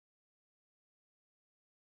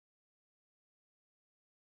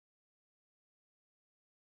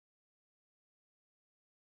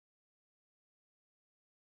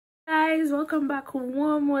guys, welcome back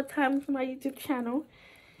one more time to my YouTube channel.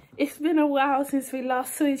 It's been a while since we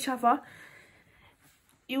last saw each other.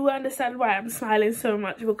 You will understand why I'm smiling so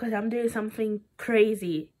much, because I'm doing something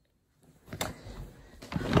crazy.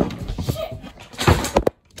 Shit!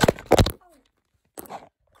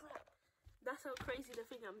 That's how crazy the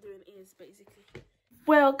thing I'm doing is, basically.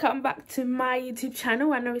 Welcome back to my YouTube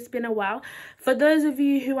channel. I know it's been a while. For those of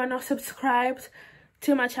you who are not subscribed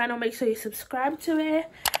to my channel, make sure you subscribe to it.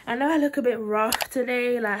 I know I look a bit rough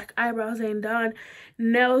today, like eyebrows ain't done,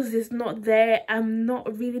 nails is not there. I'm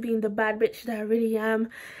not really being the bad bitch that I really am,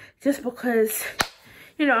 just because,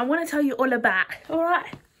 you know, I want to tell you all about it. All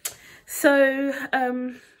right, so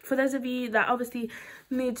for those of you that obviously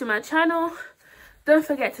new to my channel, don't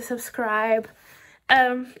forget to subscribe.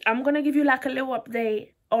 I'm gonna give you like a little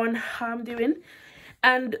update on how I'm doing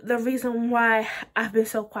and the reason why I've been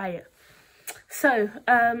so quiet. So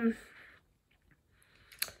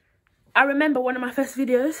I remember one of my first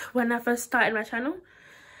videos when I first started my channel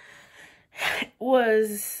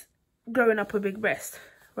was growing up with big breasts,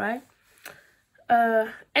 right?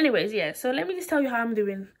 Anyways, yeah, so let me just tell you how I'm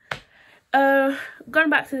doing. Going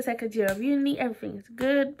back to the second year of uni, everything's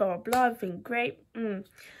good, blah blah blah, everything great.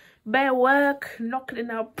 Bare work, knocking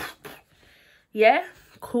it out. Yeah,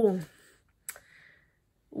 cool.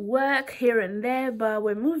 Work here and there, but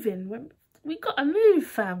we're moving. We gotta move,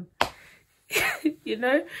 fam. You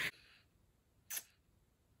know,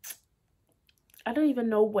 I don't even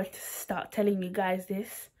know where to start telling you guys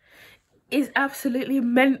this. It's absolutely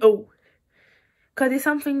mental, because it's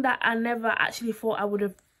something that I never actually thought I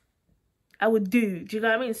would do. Do you know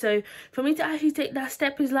what I mean? So for me to actually take that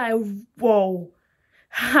step is like, whoa,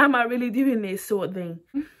 how am I really doing this sort of thing?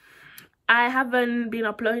 I haven't been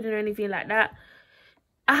uploading or anything like that.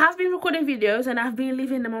 I have been recording videos and I've been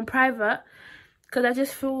leaving them on private, because I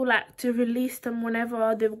just feel like to release them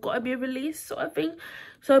whenever they've got to be released sort of thing.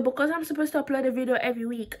 So because I'm supposed to upload a video every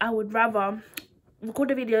week, I would rather record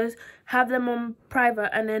the videos, have them on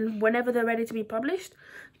private, and then whenever they're ready to be published,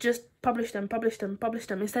 just publish them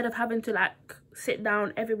instead of having to like sit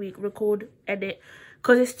down every week, record, edit,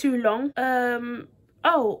 because it's too long.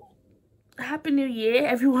 Oh, happy new year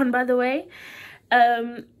everyone, by the way.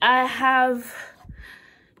 I have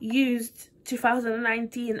used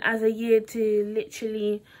 2019 as a year to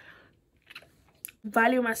literally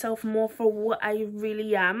value myself more for what I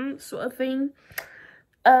really am, sort of thing.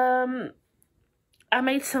 I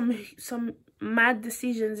made some mad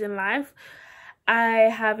decisions in life. I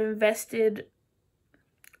have invested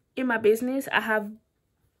in my business. I have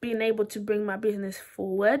been able to bring my business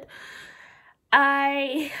forward.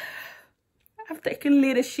 I have taken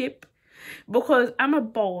leadership, because I'm a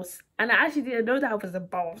boss, and I actually didn't know that I was a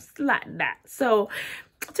boss like that. So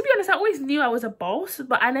to be honest, I always knew I was a boss,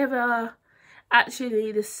 but I never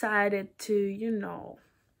actually decided to, you know,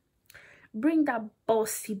 bring that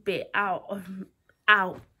bossy bit out,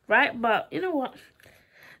 right? But you know what,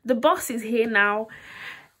 the boss is here now.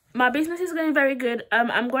 My business is going very good.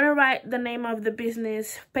 I'm gonna write the name of the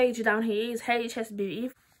business page down here. It's HS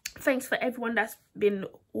Beauty. Thanks for everyone that's been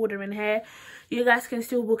ordering hair. You guys can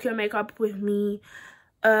still book your makeup with me.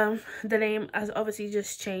 The name has obviously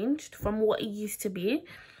just changed from what it used to be.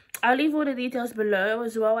 I'll leave all the details below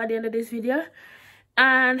as well at the end of this video.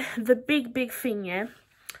 And the big thing, yeah,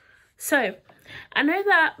 so I know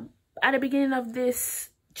that at the beginning of this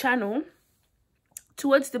channel,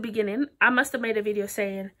 towards the beginning, I must have made a video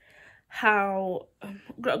saying how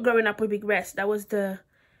growing up with big breasts, that was the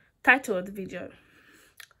title of the video,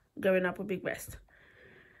 growing up with big breasts.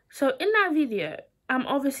 So in that video, I'm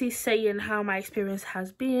obviously saying how my experience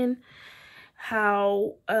has been,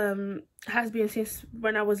 how has been since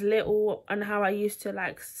when I was little, and how I used to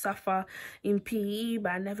like suffer in PE,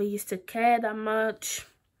 but I never used to care that much,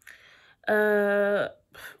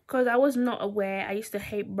 because I was not aware. I used to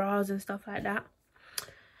hate bras and stuff like that.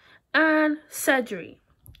 And surgery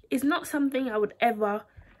is not something I would ever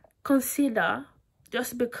consider,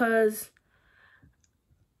 just because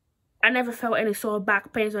I never felt any sort of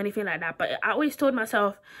back pains or anything like that. But I always told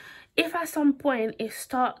myself, if at some point it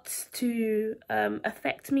starts to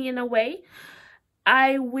affect me in a way,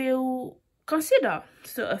 I will consider,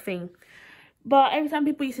 sort of thing. But every time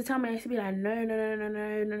people used to tell me, I used to be like,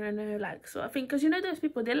 no, like sort of thing. Because you know those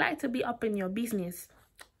people, they like to be up in your business.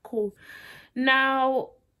 Cool.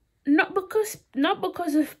 Now, not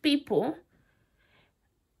because of people,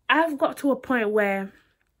 I've got to a point where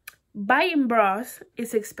buying bras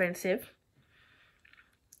is expensive.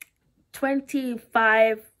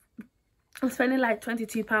 25, I'm spending like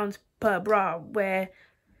 £22 per bra, where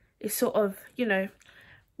it's sort of, you know,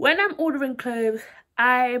 when I'm ordering clothes,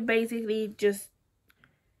 I basically just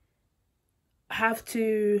have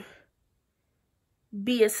to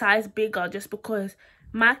be a size bigger just because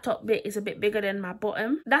my top bit is a bit bigger than my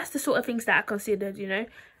bottom. That's the sort of things that I considered, you know.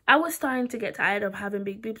 I was starting to get tired of having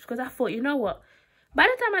big boobs because I thought, you know what, by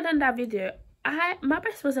the time I done that video, my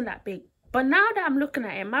breast wasn't that big. But now that I'm looking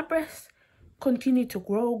at it, my breasts continue to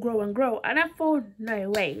grow and grow, and I thought, no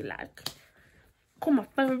way, like, come on,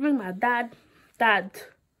 bring my dad,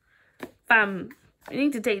 fam, you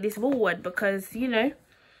need to take this forward, because, you know.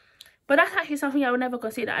 But that's actually something I would never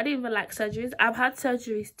consider. I didn't even like surgeries. I've had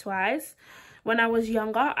surgeries twice. When I was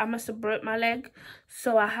younger, I must have broke my leg,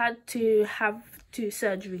 so I had to have 2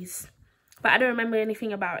 surgeries, but I don't remember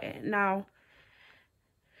anything about it now.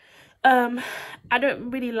 I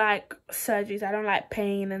don't really like surgeries. I don't like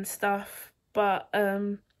pain and stuff, but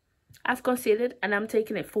I've considered and I'm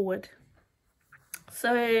taking it forward.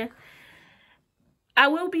 So I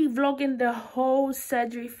will be vlogging the whole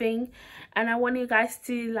surgery thing, and I want you guys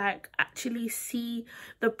to like actually see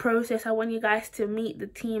the process. I want you guys to meet the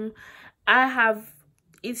team.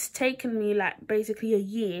 It's taken me like basically a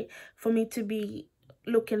year for me to be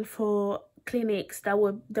looking for clinics that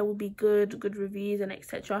would be good reviews and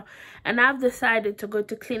etc. And I've decided to go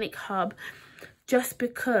to Clinic Hub just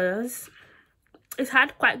because it's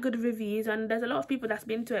had quite good reviews, and there's a lot of people that's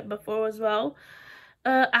been to it before as well.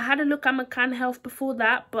 I had a look at McCann Health before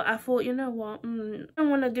that, but I thought, you know what, I don't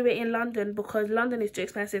want to do it in London because London is too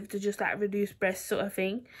expensive to just like reduce breasts sort of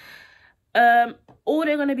thing. All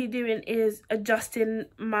they're going to be doing is adjusting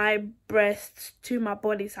my breasts to my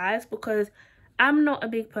body size, because I'm not a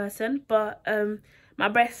big person, but my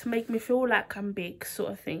breasts make me feel like I'm big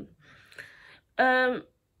sort of thing.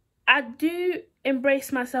 I do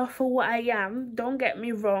embrace myself for what I am, don't get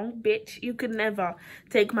me wrong, bitch. You could never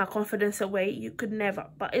take my confidence away, you could never.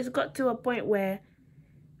 But it's got to a point where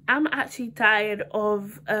I'm actually tired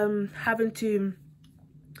of having to,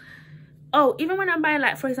 even when I'm buying,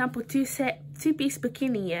 like, for example, two-piece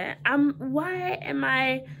bikini, yeah, why am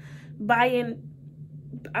I buying,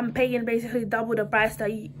 I'm paying basically double the price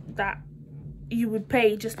that you would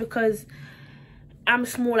pay just because I'm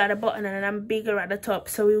small at the bottom and I'm bigger at the top.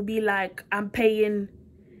 So it'll be like I'm paying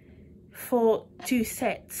for 2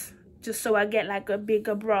 sets just so I get like a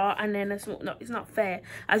bigger bra, and then it's not fair.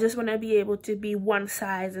 I just want to be able to be one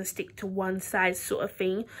size and stick to one size sort of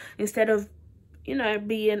thing, instead of, you know,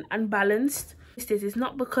 being unbalanced. It's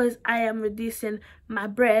not because I am reducing my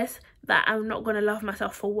breasts that I'm not going to love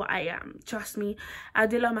myself for what I am. Trust me, I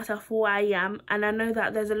do love myself for what I am, and I know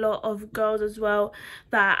that there's a lot of girls as well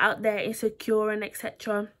that are out there insecure and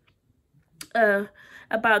etc.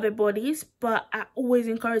 About their bodies, but I always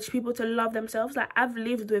encourage people to love themselves. Like, I've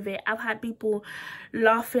lived with it. I've had people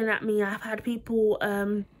laughing at me. I've had people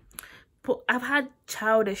I've had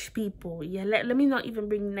childish people, yeah. Let me not even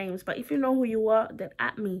bring names, but if you know who you are, then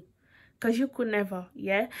at me, because you could never,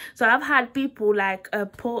 yeah. So I've had people like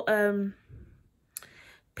put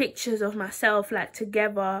pictures of myself like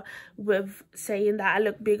together with saying that I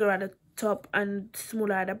look bigger at the top and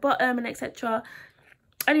smaller at the bottom and etc.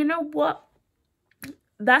 And you know what,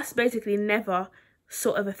 that's basically never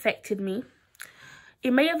sort of affected me.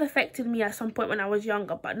 It may have affected me at some point when I was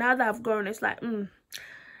younger, but now that I've grown, it's like,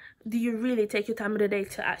 do you really take your time of the day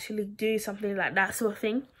to actually do something like that sort of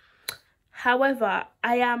thing? However,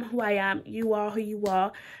 I am who I am. You are who you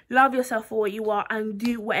are. Love yourself for what you are and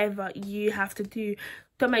do whatever you have to do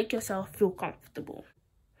to make yourself feel comfortable.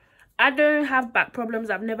 I don't have back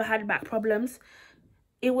problems. I've never had back problems.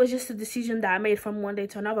 It was just a decision that I made from one day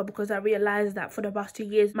to another, because I realized that for the past 2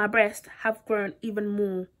 years, my breasts have grown even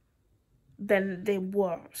more than they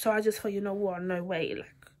were. So I just thought, you know what, no way.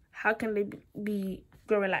 Like, how can they be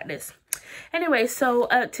growing like this? Anyway, so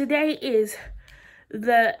today is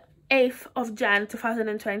the 8th of Jan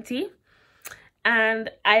 2020, and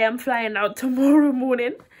I am flying out tomorrow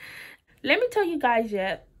morning. Let me tell you guys,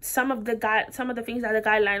 yeah, some of the things that the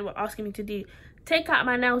guideline were asking me to do. Take out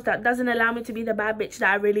my nails that doesn't allow me to be the bad bitch that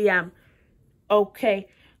I really am. Okay,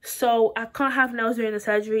 so I can't have nails during the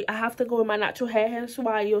surgery. I have to go with my natural hair, hence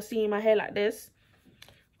why you're seeing my hair like this.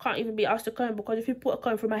 Can't even be asked to comb, because if you put a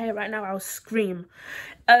comb through my hair right now, I'll scream.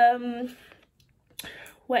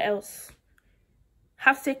 What else?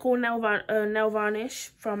 Have to take all nail varnish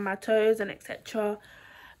from my toes and etc.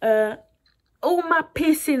 All my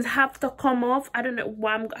piercings have to come off. I don't know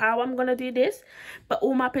how I'm gonna do this, but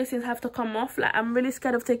all my piercings have to come off. Like, I'm really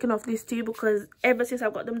scared of taking off these 2, because ever since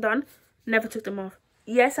I've got them done, never took them off.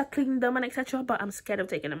 Yes, I cleaned them and etc., but I'm scared of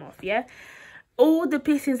taking them off. Yeah, all the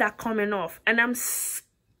piercings are coming off, and I'm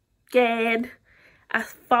scared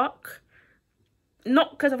as fuck.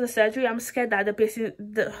 Not because of the surgery. I'm scared that the piercing,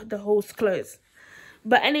 the holes close.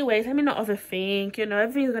 But anyways, let me not overthink. You know,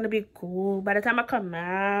 everything's gonna be cool. By the time I come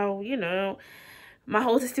out, you know, my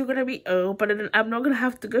holes are still gonna be open, and I'm not gonna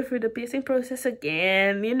have to go through the piercing process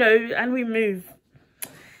again, you know, and remove.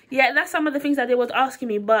 Yeah, that's some of the things that they was asking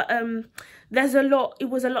me. But there's a lot. It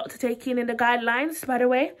was a lot to take in the guidelines, by the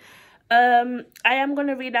way. I am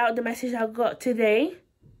gonna read out the message I got today,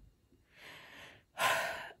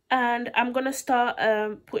 and I'm gonna start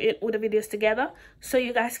putting all the videos together so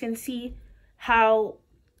you guys can see how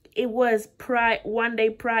it was 1 day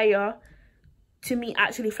prior to me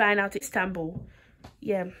actually flying out to Istanbul.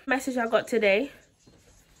 Yeah, message I got today.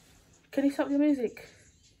 Can you stop the music?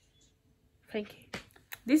 Thank you.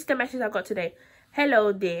 This is the message I got today.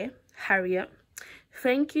 Hello dear Harriet,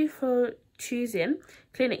 thank you for choosing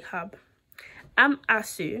Clinic Hub. I'm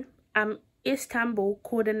ASU. I'm Istanbul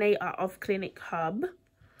coordinator of Clinic Hub.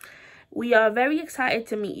 We are very excited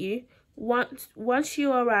to meet you. Once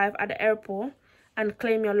you arrive at the airport and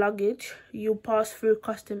claim your luggage, you pass through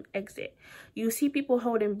custom exit. You see people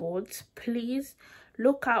holding boards. Please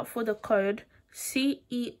look out for the code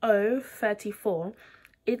CEO34.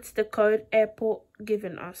 It's the code airport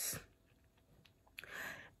given us.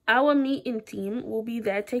 Our meeting team will be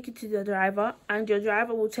there, take you to the driver, and your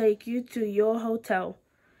driver will take you to your hotel.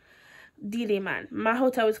 Man. My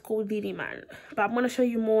hotel is called Man, but I'm going to show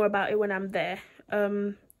you more about it when I'm there.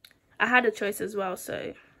 I had a choice as well,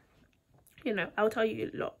 so, you know, I'll tell you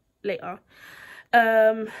a lot later.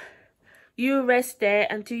 You rest there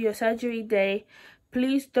until your surgery day.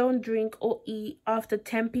 Please don't drink or eat after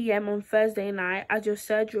 10 p.m. on Thursday night, as your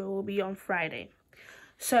surgery will be on Friday.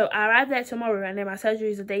 So I arrive there tomorrow, and then my surgery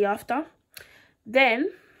is the day after.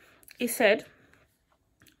 Then it said,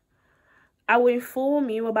 I will inform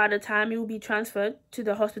you about the time you will be transferred to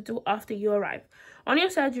the hospital after you arrive. On your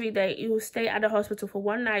surgery day, you will stay at the hospital for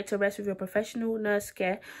 1 night to rest with your professional nurse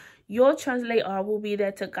care. Your translator will be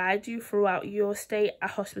there to guide you throughout your stay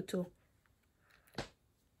at hospital.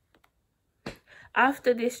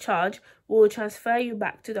 After discharge, we will transfer you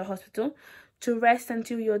back to the hospital to rest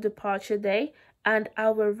until your departure day, and I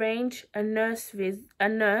will arrange a nurse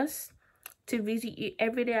to visit you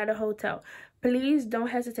every day at the hotel. Please don't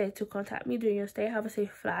hesitate to contact me during your stay. Have a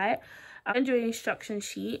safe flight. I'll send you an instruction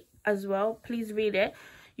sheet as well. Please read it.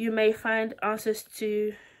 You may find answers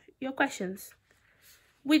to your questions,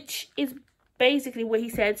 which is basically what he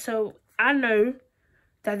said. So I know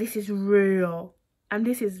that this is real, and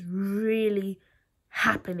this is really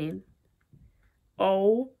happening.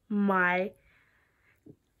 Oh my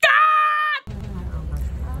God!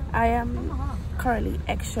 I am currently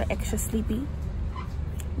extra sleepy.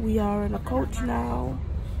 We are in a coach now,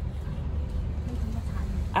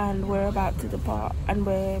 and we're about to depart, and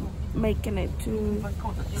we're making it to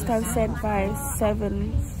Stansted by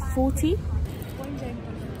 7:40.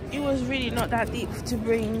 It was really not that deep to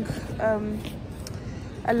bring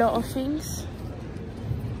a lot of things.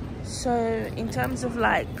 So in terms of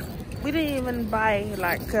like, we didn't even buy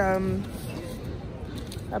like a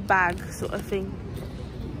bag sort of thing.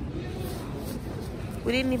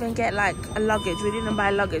 We didn't even get like a luggage. We didn't buy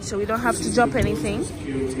luggage, so we don't have to drop anything.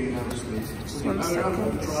 Just 1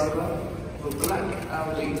 second.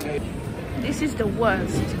 This is the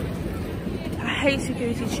worst. I hate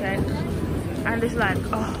security check, and it's like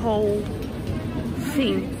a whole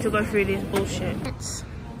thing to go through this bullshit. It's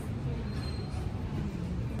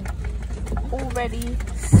already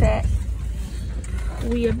set.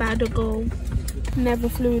 We about to go. Never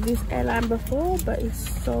flew this airline before, but it's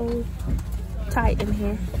so tight in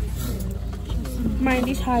here. Mind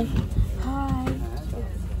this, hi. Hi.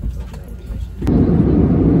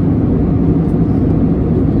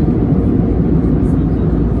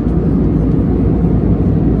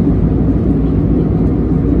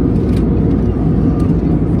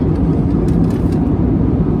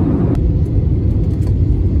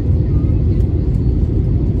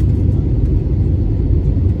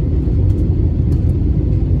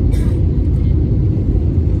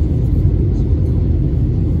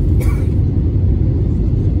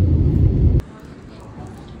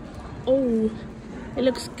 It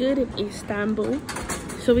looks good in Istanbul.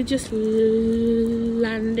 So we just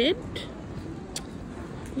landed.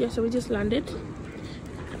 Yeah, so we just landed.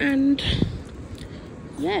 And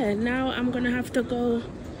yeah, now I'm gonna have to go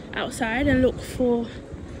outside and look for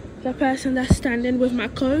the person that's standing with my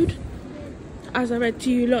code, as I read to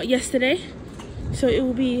you lot yesterday. So it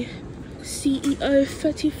will be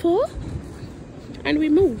CEO34, and we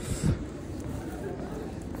move.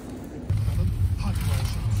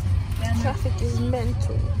 Traffic is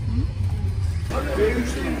mental.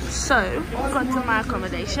 So, got to my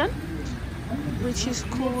accommodation, which is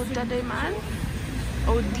called DAAFUQQQQ.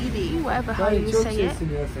 or Didi, whatever how you say it.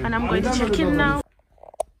 And I'm going to check in now.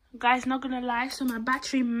 Guys, not gonna lie, so my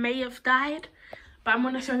battery may have died, but I'm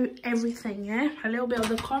gonna show you everything, yeah? A little bit of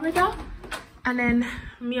the corridor, and then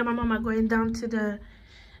me and my mom are going down to the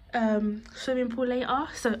swimming pool later.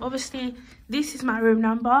 So obviously this is my room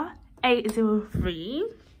number 803.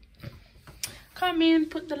 Come in,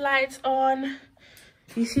 put the lights on.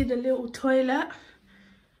 You see the little toilet,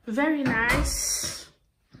 very nice.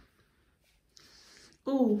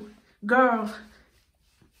 Ooh, girl.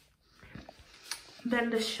 Then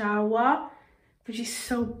the shower, which is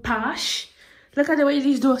so posh. Look at the way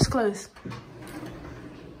these doors close.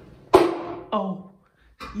 Oh,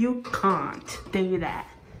 you can't do that.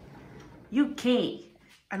 You can't.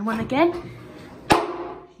 And one again.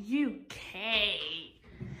 You can't.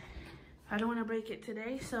 I don't want to break it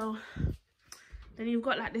today, so then you've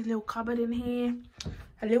got like this little cupboard in here,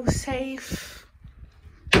 a little safe,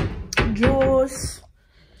 drawers,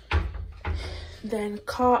 then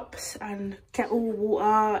cups and kettle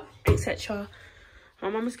water, etc. My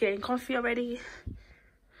mum's getting coffee already,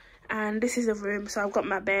 and this is the room. So I've got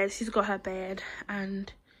my bed, she's got her bed,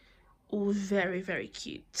 and all very, very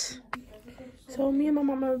cute. So me and my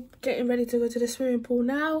mum are getting ready to go to the swimming pool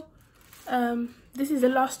now. This is the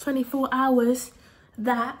last 24 hours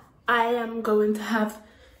that I am going to have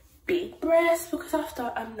big breasts, because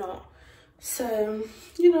after I'm not. So,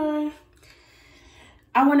 you know,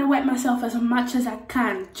 I want to wet myself as much as I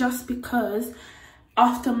can, just because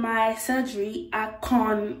after my surgery I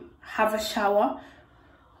can't have a shower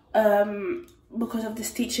because of the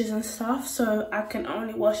stitches and stuff. So I can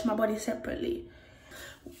only wash my body separately.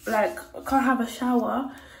 Like, I can't have a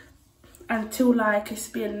shower until like it's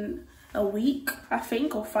been a week, I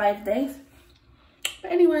think, or 5 days.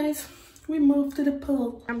 But anyways, we moved to the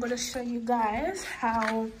pool. I'm gonna show you guys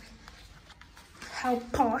how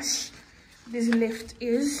posh this lift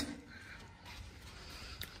is.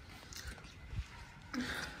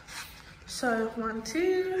 So 1,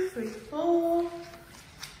 2, 3, 4.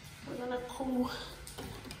 We're gonna cool,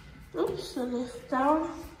 oops, the lift down,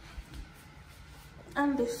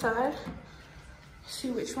 and this side. See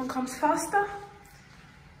which one comes faster.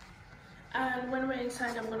 And when we're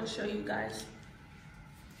inside, I'm gonna show you guys.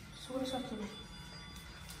 So what's happening?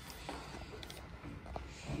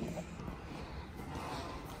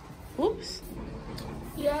 Oops.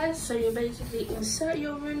 Yeah, so you basically insert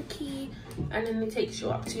your room key and then it takes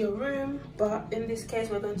you up to your room. But in this case,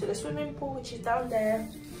 we're going to the swimming pool, which is down there.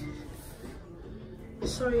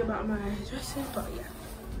 Sorry about my dressing, but yeah,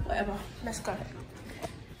 whatever. Let's go.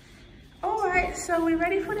 Alright, so we're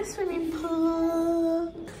ready for the swimming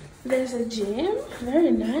pool. There's a gym,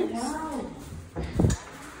 very nice. Wow.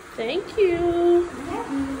 Thank you.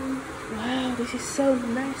 Wow, this is so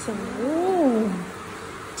nice and warm.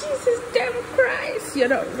 Jesus damn Christ, you're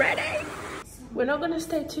not ready? We're not gonna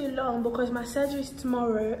stay too long because my surgery is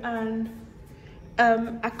tomorrow and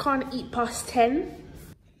I can't eat past 10.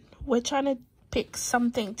 We're trying to pick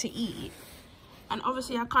something to eat, and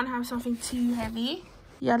obviously I can't have something too heavy.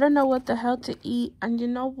 Yeah, I don't know what the hell to eat, and you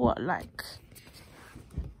know what, like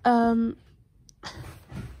can't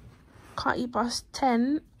eat past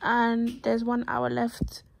 10 and there's 1 hour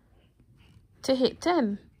left to hit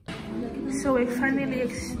 10. So we finally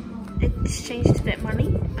exchanged that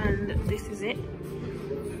money, and this is it.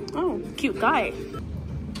 Oh, cute guy.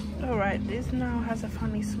 Alright, this now has a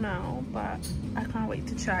funny smell, but I can't wait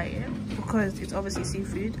to try it because it's obviously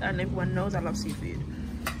seafood and everyone knows I love seafood.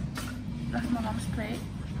 That's my mom's plate.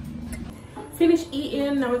 Finished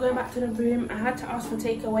eating, now we're going back to the room. I had to ask for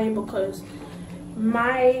takeaway because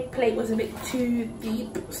my plate was a bit too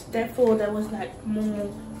deep, therefore there was like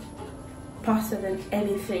more pasta than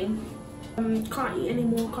anything. Can't eat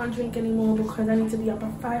anymore, can't drink anymore because I need to be up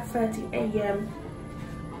at 5:30 a.m.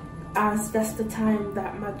 as that's the time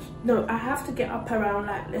that I have to get up around,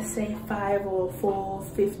 like, let's say 5 or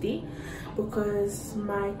 4:50 because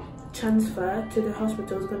my transfer to the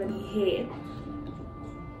hospital is going to be here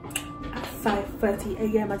at 5:30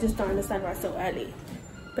 a.m. I just don't understand why it's so early.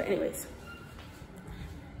 But anyways,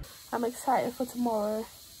 I'm excited for tomorrow.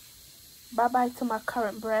 Bye bye to my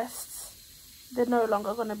current breasts, they're no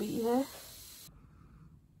longer going to be here.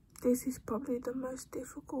 This is probably the most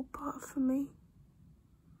difficult part for me.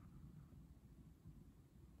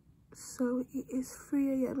 So it is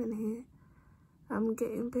 3 a.m. in here. I'm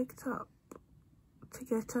getting picked up to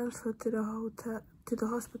get transferred to the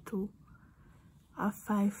hospital at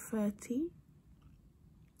 5:30.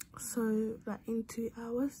 So like in 2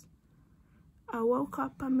 hours. I woke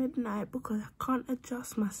up at midnight because I can't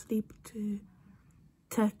adjust my sleep to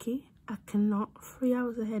Turkey. I cannot. 3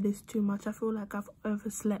 hours ahead is too much. I feel like I've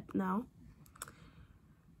overslept now.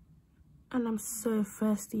 and I'm so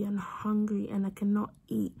thirsty and hungry and I cannot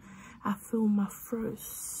eat. I feel my throat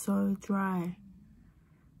so dry,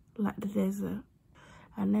 like the desert.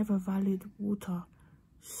 I never valued water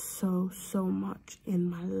so much in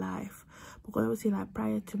my life, because obviously, like,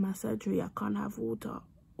 prior to my surgery, I can't have water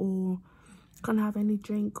or can't have any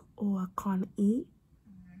drink or I can't eat.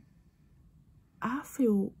 I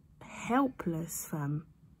feel helpless, fam.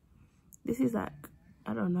 This is like,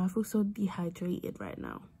 I don't know, I feel so dehydrated right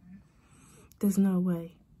now. There's no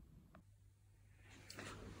way.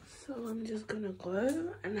 So I'm just gonna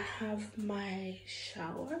go and have my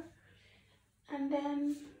shower and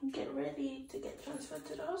then get ready to get transferred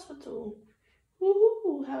to the hospital.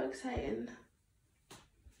 Woohoo, how exciting.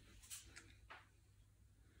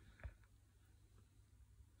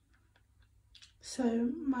 So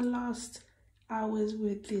my last hours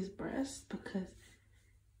with this breast, because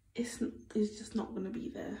it's just not gonna be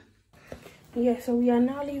there. Yeah, so we are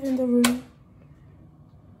now leaving the room.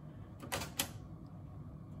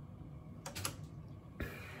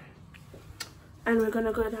 And we're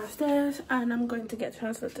gonna go downstairs and I'm going to get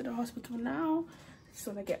transferred to the hospital now. I just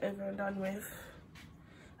wanna get over and done with.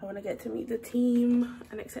 I wanna get to meet the team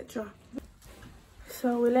and etc.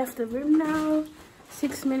 So we left the room now,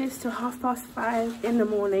 6 minutes to 5:30 in the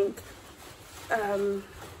morning.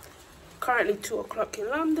 Currently 2 o'clock in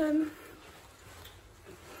London.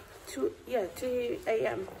 2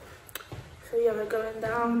 a.m. So yeah, we're going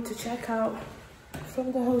down to check out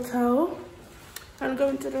from the hotel. I'm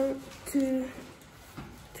going to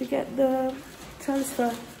get the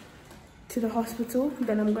transfer to the hospital.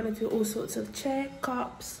 Then I'm going to do all sorts of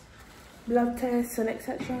checkups, blood tests and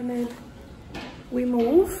etc. And then we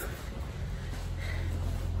move.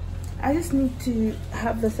 I just need to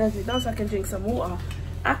have the surgery done so I can drink some water.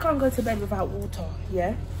 I can't go to bed without water,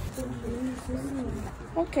 yeah?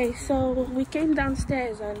 Okay, so we came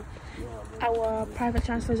downstairs and our private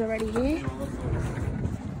transfer is already here.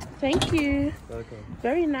 Thank you. Okay.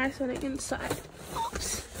 Very nice on the inside.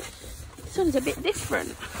 Oops. This one's a bit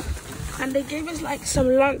different. And they gave us like some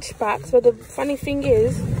lunch packs, but the funny thing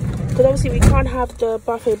is, because obviously we can't have the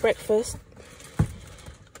buffet breakfast,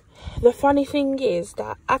 the funny thing is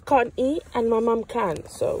that I can't eat and my mum can,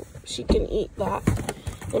 so she can eat that.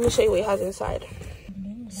 Let me show you what it has inside.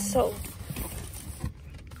 So,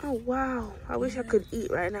 oh wow, I wish I could eat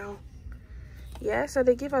right now. Yeah, so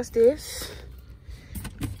they give us this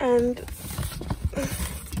and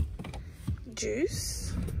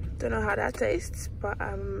juice. Don't know how that tastes, but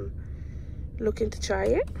I'm looking to try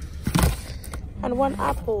it. And 1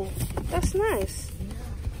 apple. That's nice.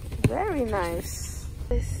 Very nice.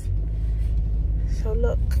 So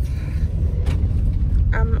look,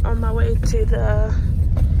 I'm on my way to the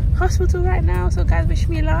hospital right now, so guys, wish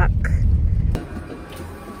me luck.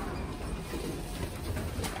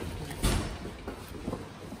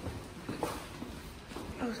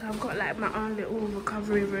 Also, I've got like my own little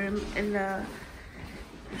recovery room in the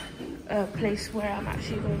place where I'm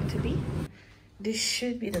actually going to be. This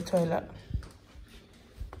should be the toilet.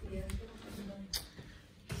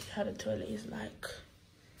 How the toilet is like.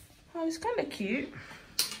 Oh, it's kind of cute.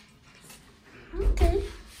 Okay.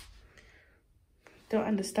 Don't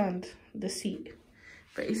understand the seat,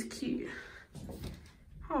 but it's cute.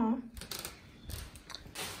 Oh.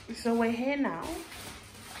 So we're here now,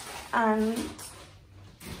 and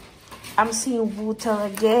I'm seeing water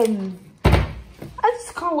again. I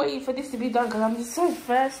just can't wait for this to be done because I'm just so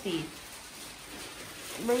thirsty.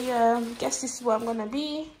 But yeah, guess this is where I'm gonna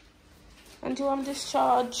be until I'm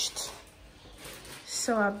discharged.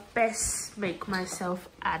 So I best make myself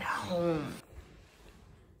at home.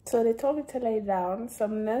 So they told me to lay down.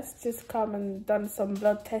 Some nurse just come and done some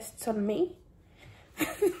blood tests on me.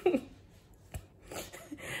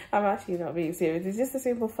 I'm actually not being serious. It's just the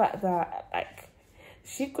simple fact that, like,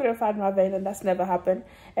 she couldn't find my vein and that's never happened.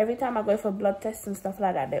 Every time I go for blood tests and stuff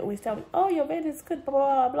like that, they always tell me, oh, your vein is good, blah,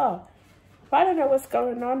 blah, blah, blah. But I don't know what's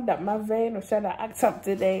going on, that my vein was trying to act up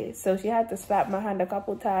today. So she had to slap my hand a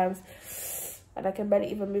couple times. And I can barely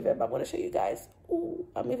even move it, but I want to show you guys. Ooh,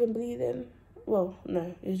 I'm even bleeding. Well,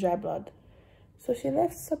 no, it's dry blood. So she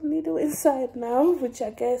left some needle inside now, which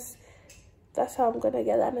I guess that's how I'm going to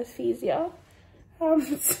get anesthesia.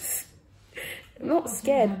 I'm not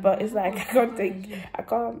scared, but it's like, I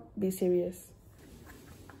can't be serious.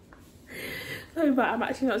 No, but I'm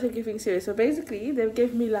actually not taking things serious. So basically, they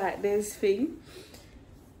gave me like this thing.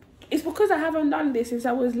 It's because I haven't done this since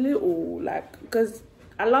I was little, like, because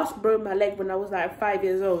I last broke my leg when I was like 5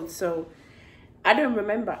 years old, so I don't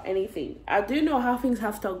remember anything. I do know how things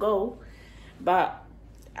have to go, but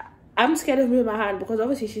I'm scared of moving my hand because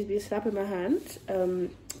obviously she's been slapping my hand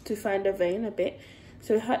to find a vein a bit.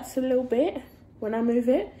 so it hurts a little bit when I move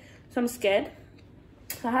it, so I'm scared.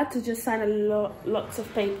 I had to just sign lots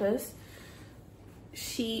of papers.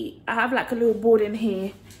 I have like a little board in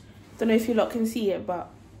here, don't know if you lot can see it, but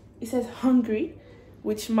it says hungry,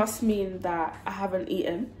 which must mean that I haven't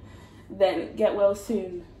eaten. Then get well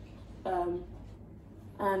soon, and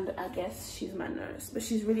I guess she's my nurse, but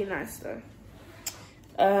she's really nice though.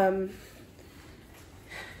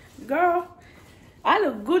 Girl, I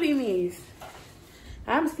look good in these.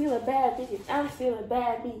 I'm still a bad bitch. I'm still a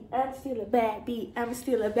bad bee. I'm still a bad bee. I'm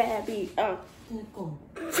still a bad bee. My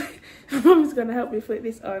mom is gonna help me put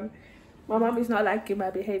this on. My mom is not liking my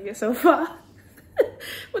behavior so far.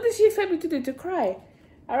 What does she expect me to do? To cry?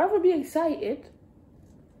 I'd rather be excited,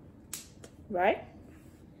 right?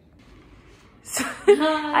 So,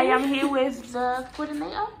 I am here with the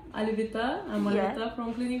coordinator. ALVITA. I'm ALVITA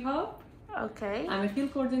from Clinic Hub. Okay. I'm a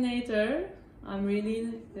field coordinator. I'm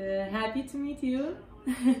really happy to meet you.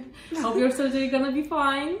 Hope your surgery gonna be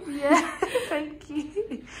fine. Yeah, thank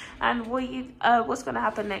you. And what's gonna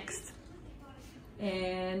happen next?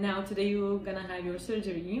 Now today you're gonna have your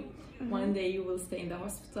surgery. One day you will stay in the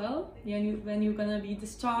hospital. When you're gonna be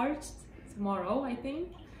discharged tomorrow, I think.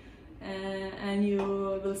 And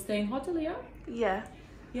you will stay in hotel, yeah? Yeah.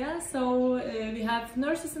 Yeah, so we have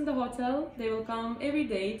nurses in the hotel. They will come every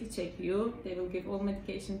day to check you. They will give all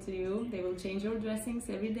medication to you. They will change your dressings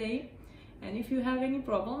every day. And if you have any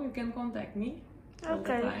problem, you can contact me.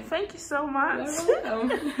 Okay, thank you so much. You're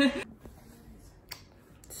welcome.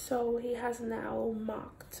 So he has now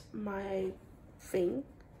marked my thing.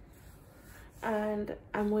 And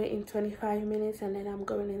I'm waiting 25 minutes and then I'm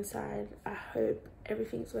going inside. I hope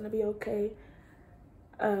everything's gonna be okay.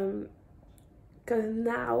 Because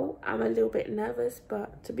now I'm a little bit nervous,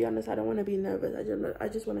 but to be honest, I don't want to be nervous. I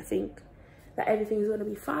just want to think that everything is going to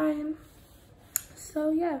be fine. So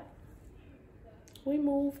yeah, we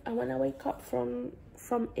move, and when I wake up from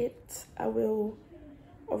it, I will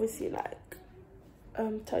obviously like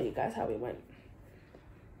tell you guys how it went.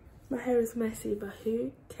 My hair is messy, but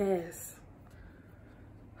who cares?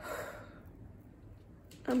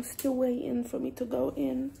 I'm still waiting for me to go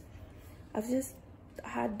in. I've just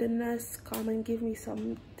had the nurse come and give me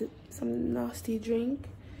some nasty drink.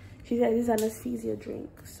 She said it's an anesthesia drink,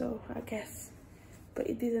 so I guess, but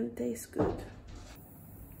it didn't taste good.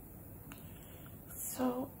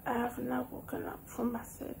 So I have now woken up from my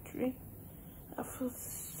surgery. I feel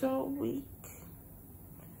so weak,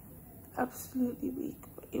 absolutely weak,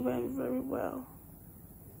 but it went very well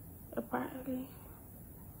apparently,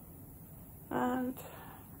 and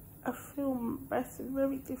I feel my breast is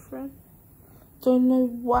very different. Don't know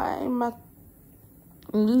why my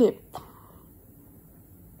lip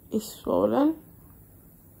is swollen.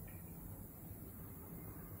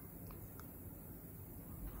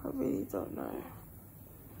 I really don't know.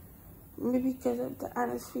 Maybe because of the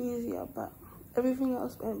anesthesia, but everything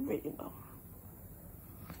else went really well.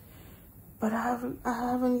 But I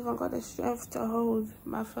haven't even got the strength to hold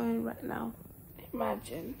my phone right now.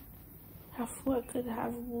 Imagine, I thought I could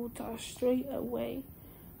have water straight away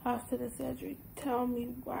after the surgery. Tell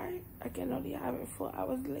me why I can only have it 4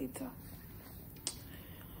 hours later.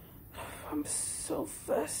 I'm so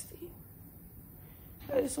thirsty.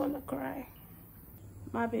 I just want to cry.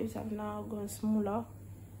 My babes have now gone smaller.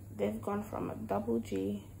 They've gone from a double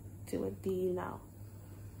G to a D now.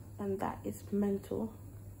 And that is mental.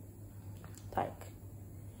 Like,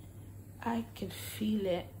 I can feel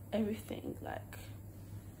it, everything. Like,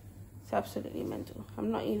 it's absolutely mental. I'm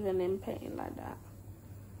not even in pain like that.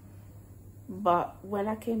 But when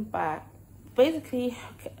I came back, basically,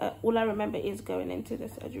 all I remember is going into the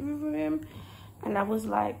surgery room, and I was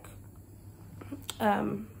like, they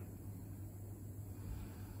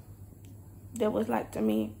was like to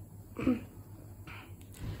me,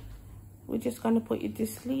 we're just gonna put you to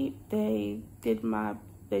sleep. They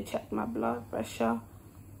checked my blood pressure.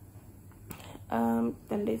 Then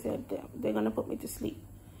they said they're gonna put me to sleep.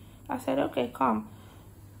 I said, okay, calm.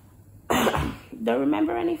 Don't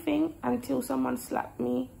remember anything until someone slapped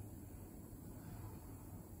me.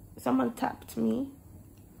 Someone tapped me.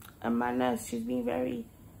 And my nurse, she's been very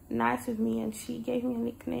nice with me, and she gave me a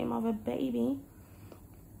nickname of a baby.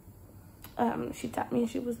 She tapped me and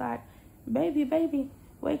she was like, baby, baby,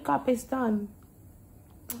 wake up, it's done.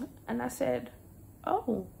 And I said,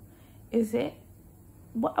 oh, is it?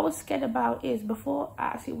 What I was scared about is before I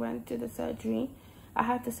actually went to the surgery, I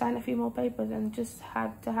had to sign a few more papers and just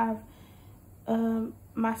had to have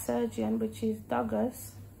my surgeon, which is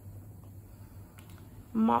DOGUS,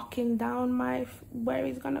 marking down where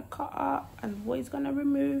he's gonna cut up and what he's gonna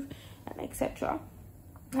remove and etc.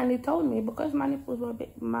 And he told me, because my nipples were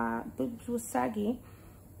my boobs were saggy,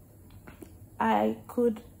 I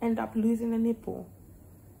could end up losing a nipple.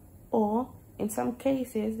 Or in some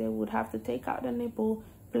cases, they would have to take out the nipple,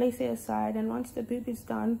 place it aside, and once the boob is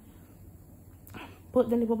done,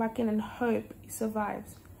 put the nipple back in and hope it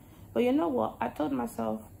survives. But you know what? I told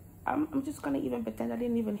myself, I'm just going to even pretend I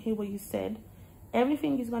didn't even hear what you said.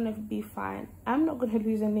 Everything is going to be fine. I'm not going to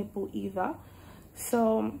lose a nipple either.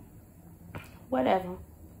 So, whatever.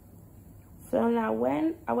 So now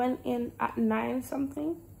when I went in at 9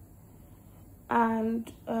 something,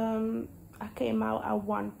 and I came out at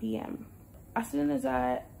 1 p.m. As soon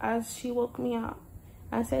as she woke me up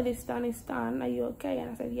and said, it's done, are you okay?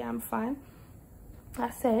 And I said, yeah, I'm fine. I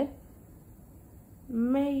said,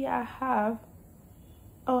 may I have,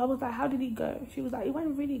 oh, I was like, how did it go? She was like, it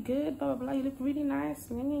went really good, blah, blah, blah, you look really nice.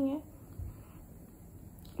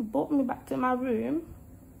 Brought me back to my room.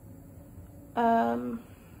 And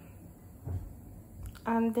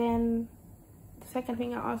then the second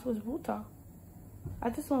thing I asked was water. I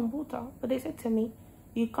just want water. But they said to me,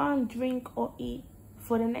 you can't drink or eat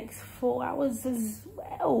for the next 4 hours as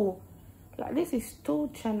well. Like, this is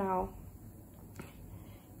torture now.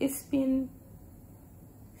 It's been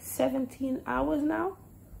 17 hours now,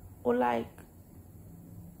 or like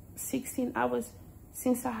 16 hours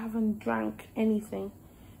since I haven't drank anything.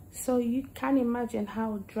 So you can imagine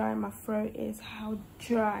how dry my throat is, how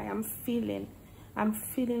dry I'm feeling. I'm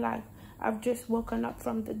feeling like I've just woken up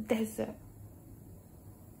from the desert.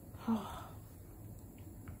 Oh.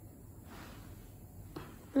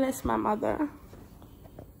 Bless my mother.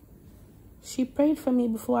 She prayed for me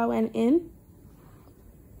before I went in.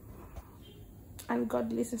 And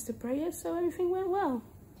God listens to prayers, so everything went well.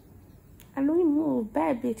 And we moved,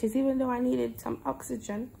 bad bitches, even though I needed some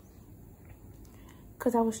oxygen.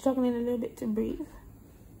 Because I was struggling a little bit to breathe.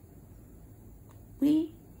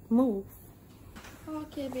 We moved.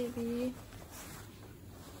 Okay, baby.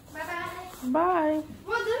 Bye-bye. Bye.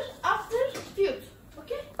 Water after food,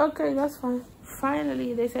 okay? Okay, that's fine.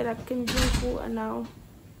 Finally, they said I can drink water now.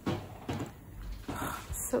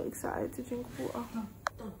 So excited to drink water.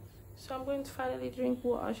 So I'm going to finally drink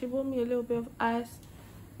water. She bought me a little bit of ice,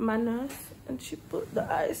 my nurse, and she put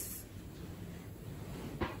the ice.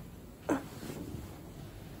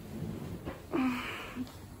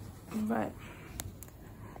 Right.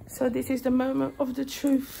 So this is the moment of the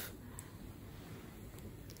truth.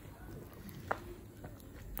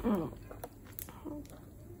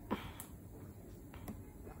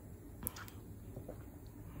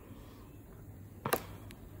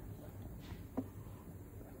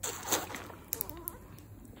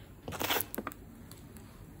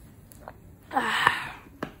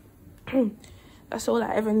 That's all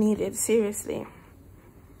I ever needed, seriously.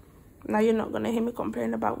 Now you're not gonna hear me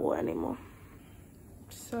complaining about water anymore.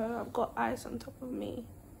 So I've got ice on top of me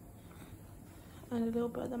and a little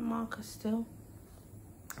bit of the marker still.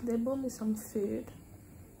 They bought me some food,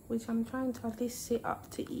 which I'm trying to at least sit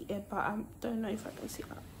up to eat it, but I don't know if I can sit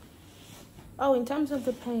up. Oh, in terms of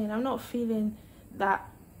the pain, I'm not feeling that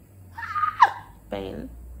pain.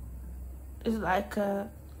 It's like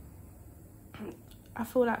I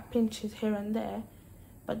feel like pinches here and there,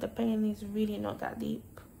 but the pain is really not that deep.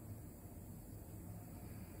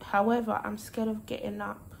 However, I'm scared of getting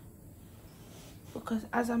up because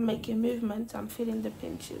as I'm making movements, I'm feeling the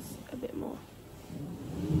pinches a bit more.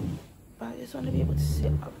 But I just want to be able to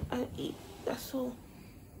sit up and eat, that's all.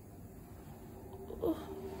 Ooh.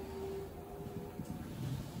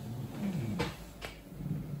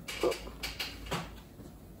 Ooh.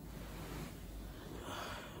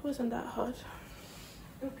 Wasn't that hard.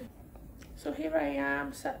 Okay. So here I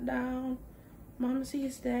am, sat down. Mumsy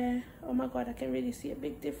is there. Oh my god, I can really see a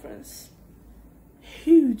big difference.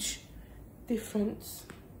 Huge difference.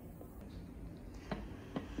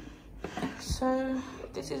 So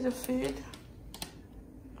this is the food.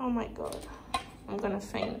 Oh my god, I'm gonna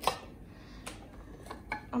faint.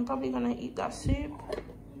 I'm probably gonna eat that soup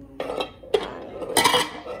and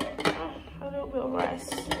a little bit of rice.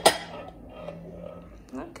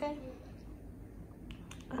 Okay.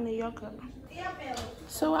 And a yogurt.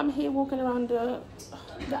 So I'm here walking around the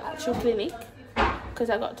actual clinic because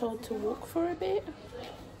I got told to walk for a bit.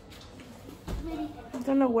 I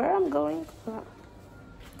don't know where I'm going, but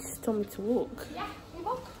just told me to walk. Yeah, you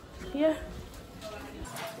walk? Yeah.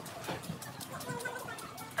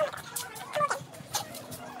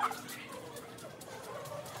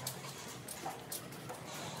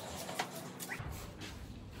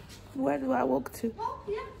 Where do I walk to? Walk,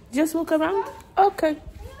 yeah. Just walk around? Okay.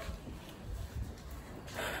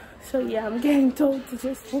 So yeah, I'm getting told to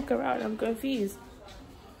just walk around. I'm confused.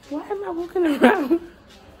 Why am I walking around?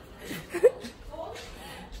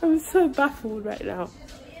 I'm so baffled right now.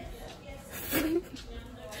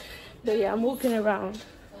 But yeah, I'm walking around.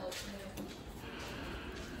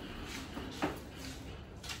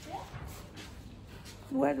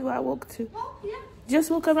 Where do I walk to? Just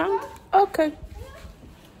walk around? Okay.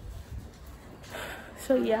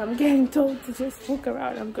 So yeah, I'm getting told to just walk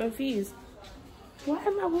around. I'm confused. Why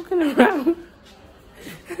am I walking around?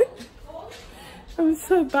 I'm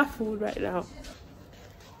so baffled right now.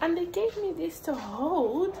 And they gave me this to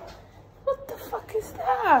hold. What the fuck is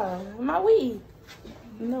that? My weed?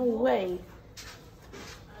 No way.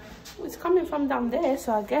 It's coming from down there,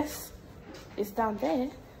 so I guess it's down there.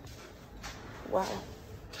 Wow.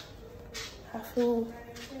 I feel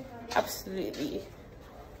absolutely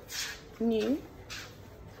new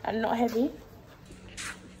and not heavy.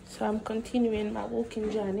 So I'm continuing my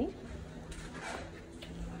walking journey.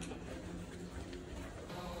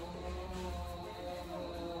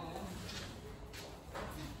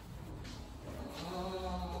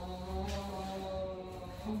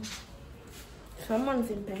 Someone's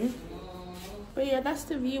in pain. But yeah, that's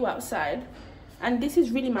the view outside. And this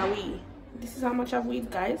is really my weed. This is how much I've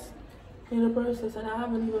weed, guys, in the process, and I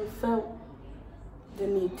haven't even felt the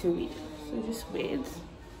need to weed. So just weird.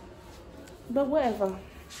 But whatever.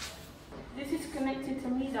 This is connected to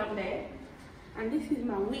me down there. And this is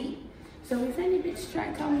my weed. So if any bitch try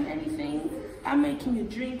to tell me anything, I'm making you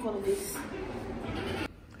drink all of this.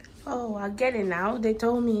 Oh, I get it now. They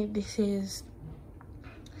told me this is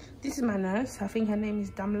my nurse. I think her name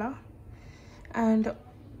is Damla, and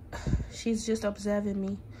she's just observing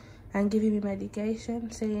me and giving me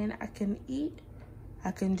medication, saying I can eat,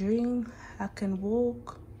 I can drink, I can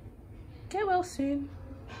walk, get well soon.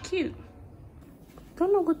 Cute.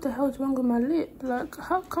 Don't know what the hell's wrong with my lip. Like,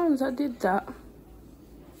 how comes I did that?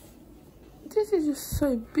 This is just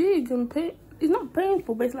so big and it's not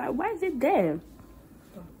painful, but it's like, why is it there?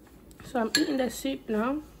 So I'm eating the soup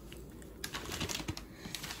now.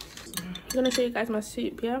 I'm gonna show you guys my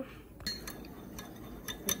soup, yeah?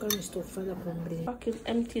 Fucking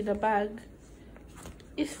empty the bag.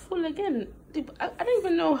 It's full again. I don't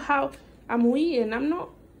even know how I'm weeing.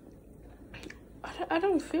 I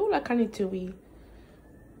don't feel like I need to wee.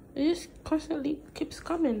 It just constantly keeps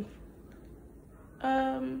coming.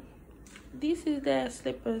 These is their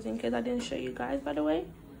slippers, in case I didn't show you guys, by the way.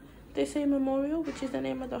 They say Memorial, which is the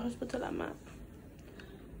name of the hospital I'm at.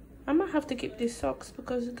 I might have to keep these socks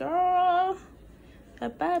because, girl, a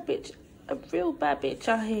bad bitch, a real bad bitch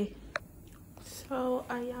out here. So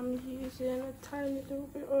I am using a tiny little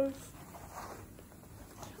bit of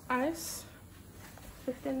ice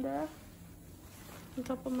just in there on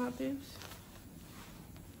top of my boobs,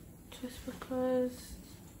 just because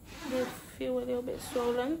they feel a little bit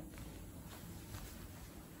swollen.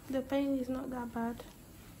 The pain is not that bad,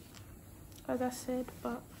 as I said,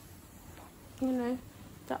 but you know,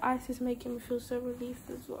 the ice is making me feel so relieved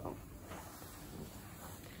as well.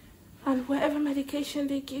 And whatever medication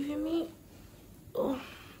they're giving me, oh,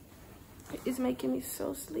 it is making me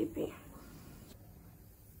so sleepy.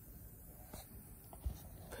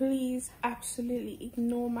 Please absolutely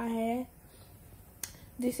ignore my hair.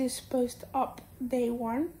 This is post op day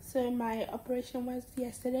 1, so my operation was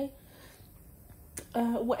yesterday.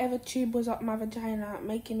 Whatever tube was up my vagina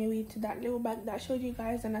making me weed to that little bag that I showed you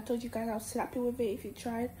guys, and I told you guys I'll slap you with it if you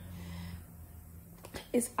tried.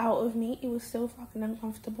 It's out of me. It was so fucking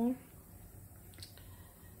uncomfortable.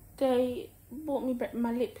 They bought me back.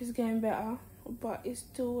 My lip is getting better, but it's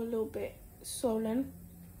still a little bit swollen.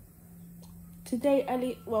 Today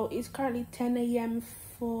early, well, it's currently 10 AM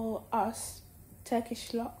for us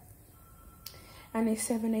Turkish lot, and it's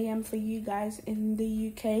 7 AM for you guys in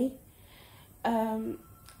the UK.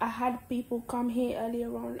 I had people come here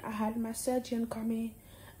earlier on. I had my surgeon come here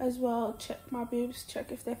as well, check my boobs,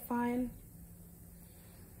 check if they're fine.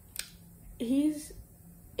 He's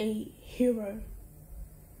a hero.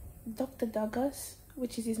 Dr. DOGUS,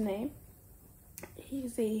 which is his name,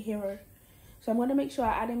 he's a hero. So I'm going to make sure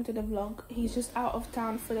I add him to the vlog. He's just out of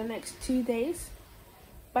town for the next 2 days,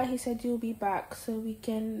 but he said he'll be back, so we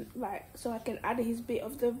can, like, so I can add his bit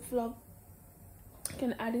of the vlog. I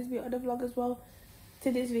can add his bit of the vlog as well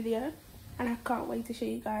to this video, and I can't wait to show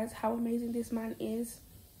you guys how amazing this man is.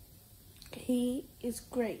 He is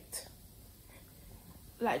great.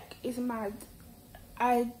 Like, it's mad.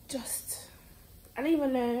 I don't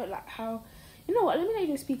even know, like, how, you know what, let me not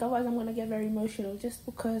even speak, otherwise I'm gonna get very emotional, just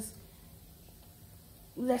because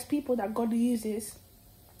there's people that God uses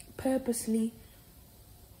purposely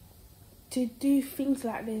to do things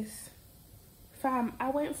like this. Fam, I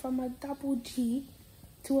went from a double G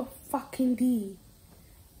to a fucking D.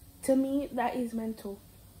 To me, that is mental.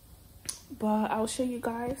 But I'll show you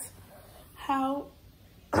guys how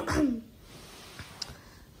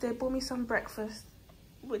they bought me some breakfast,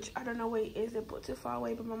 which I don't know where it is. They bought it far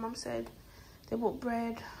away, but my mum said they bought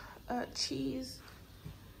bread, cheese,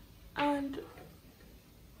 and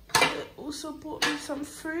they also bought me some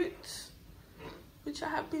fruit, which I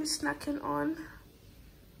have been snacking on.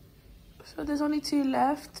 So there's only 2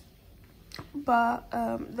 left, but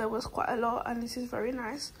there was quite a lot, and this is very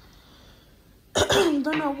nice.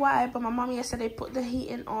 Don't know why, but my mum yesterday put the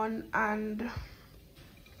heating on, and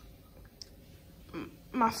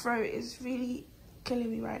my throat is really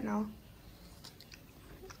killing me right now.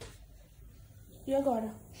 E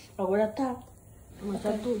agora? Agora tá. Mas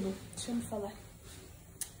tá tudo. Deixa me falar.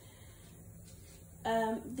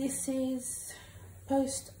 This is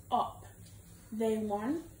post-op day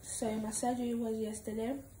 1. So my surgery was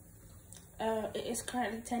yesterday. It is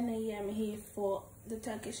currently 10 AM here for the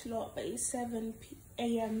Turkish lot, but it's 7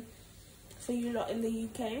 AM for you lot in the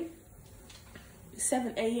UK.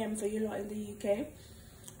 7 AM for you lot in the UK.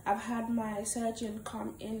 I've had my surgeon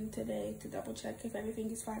come in today to double check if everything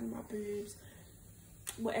is fine with my boobs,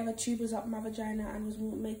 whatever tube was up my vagina, and was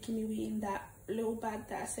making me wee in that little bag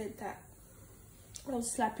that I said that I'll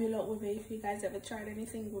slap you a lot with it if you guys ever tried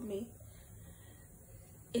anything with me.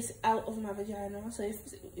 It's out of my vagina, so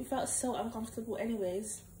it felt so uncomfortable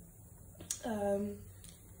anyways.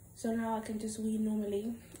 So now I can just wee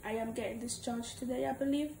normally. I am getting discharged today, I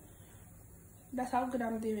believe. That's how good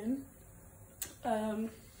I'm doing.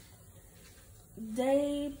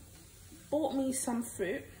 They bought me some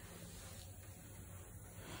fruit.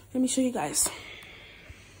 Let me show you guys.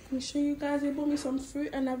 They bought me some fruit,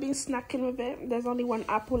 and I've been snacking with it. There's only 1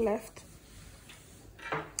 apple left.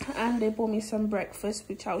 And they bought me some breakfast,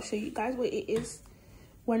 which I'll show you guys what it is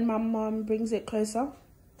when my mom brings it closer.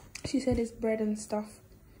 She said it's bread and stuff,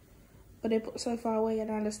 but they put so far away, and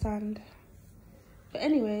I understand. But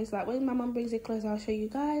anyways, like when my mom brings it closer, I'll show you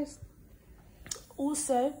guys.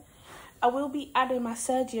 Also, I will be adding my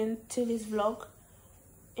surgeon to this vlog.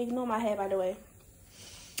 Ignore my hair, by the way.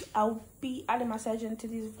 I'll be adding my surgeon to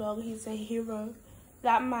this vlog. He's a hero.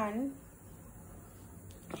 That man,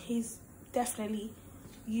 he's definitely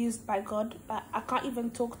used by God. But I can't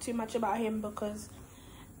even talk too much about him because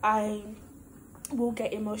I will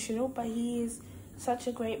get emotional. But he is such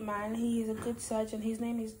a great man. He is a good surgeon. His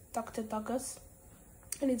name is Dr. DOGUS,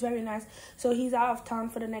 and he's very nice. So he's out of town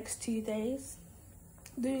for the next 2 days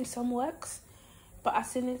doing some works, but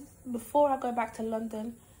as soon as before I go back to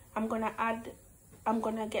London, I'm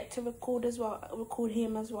gonna get to record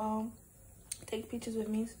him as well, take pictures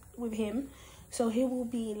with him, so he will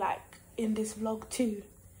be like in this vlog too.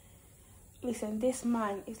 Listen, this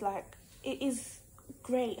man is like, it is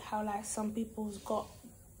great how like some people's got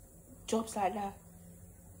jobs like that.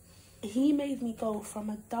 He made me go from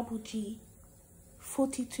a double G,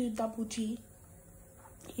 42 double G,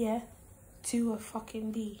 yeah, to a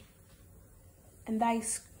fucking D, and that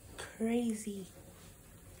is crazy.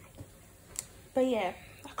 But yeah,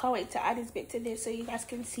 I can't wait to add his bit to this so you guys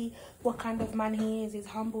can see what kind of man he is. He's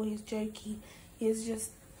humble, he's jokey, he's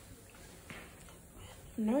just,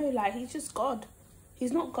 no, like he's just God.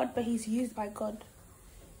 He's not God, but he's used by God.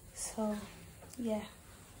 So yeah,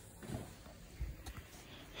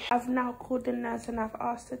 I've now called the nurse and I've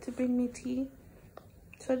asked her to bring me tea.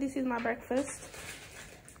 So this is my breakfast.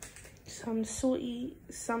 Some salty,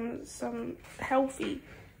 some healthy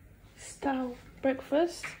style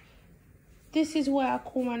breakfast. This is where I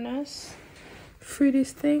call my nurse through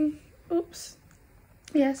this thing. Oops.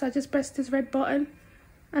 Yes, I just pressed this red button,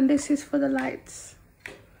 and this is for the lights.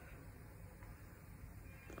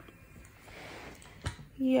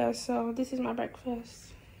 Yeah, so this is my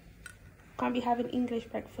breakfast. Can't be having English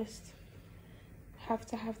breakfast. Have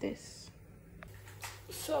to have this.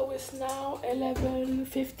 So it's now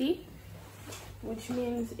 11:50. Which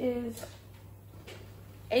means is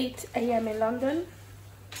 8 AM in London.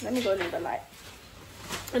 Let me go near the light.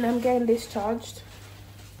 And I'm getting discharged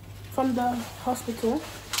from the hospital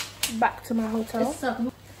back to my hotel.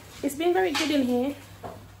 It's been very good in here,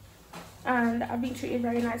 and I've been treated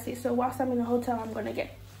very nicely. So whilst I'm in the hotel, I'm gonna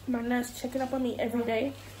get my nurse checking up on me every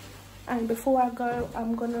day. And before I go,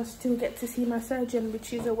 I'm gonna still get to see my surgeon,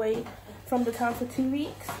 which is away from the town for 2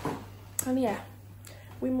 weeks. And yeah,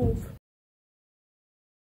 we move.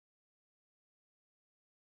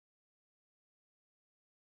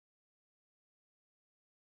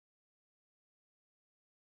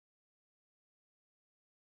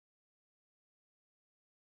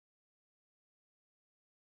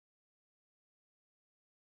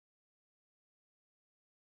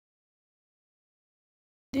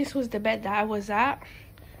 This was the bed that I was at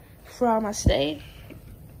throughout my stay.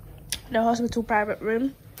 The hospital private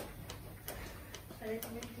room.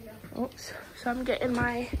 Oops. So I'm getting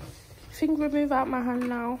my thing removed out my hand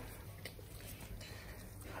now.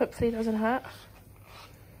 Hopefully it doesn't hurt.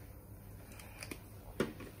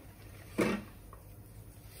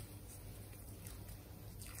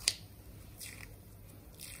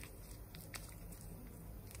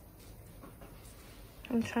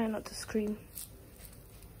 I'm trying not to scream.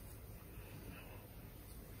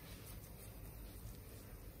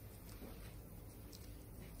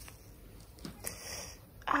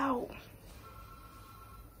 Ow.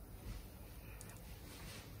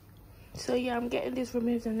 So yeah, I'm getting this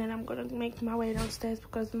removed and then I'm gonna make my way downstairs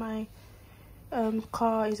because my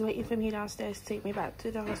car is waiting for me downstairs to take me back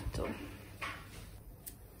to the hospital.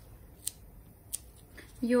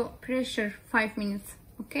 Your pressure 5 minutes,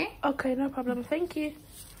 okay? Okay, no problem. Thank you.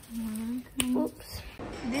 Oops.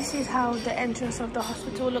 This is how the entrance of the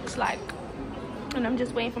hospital looks like, and I'm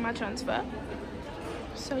just waiting for my transfer.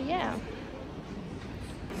 So yeah,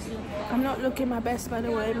 I'm not looking my best, by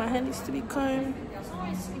the way. My hair needs to be combed.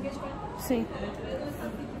 See,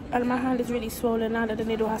 and my hand is really swollen now that the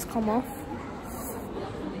needle has come off.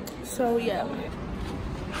 So yeah,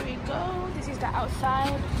 here we go. This is the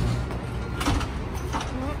outside.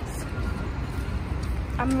 Oops.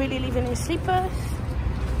 I'm really leaving in slippers.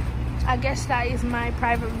 I guess that is my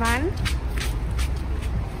private van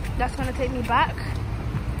that's gonna take me back,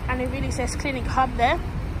 and it really says clinic hub there,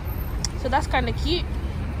 so that's kind of cute.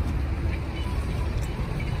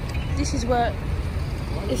 This is what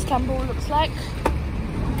Istanbul looks like.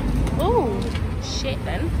 Oh shit,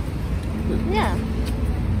 then yeah,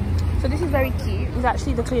 so this is very cute. It's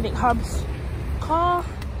actually the clinic hub's car.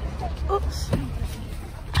 Oops.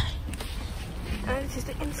 And this is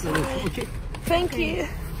the inside. Thank you.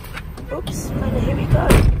 Oops, and here we go.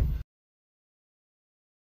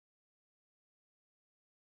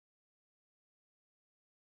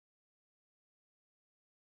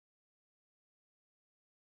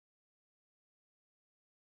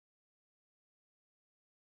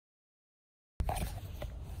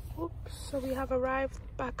 Oops, so we have arrived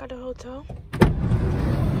back at the hotel.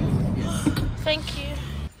 Thank you.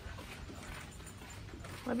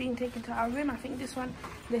 We're being taken to our room. I think this one,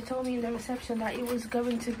 they told me in the reception that it was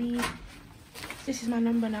going to be, this is my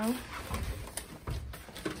number now.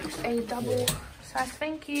 It's a double size,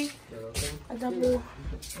 thank you.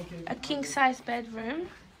 A king size bedroom.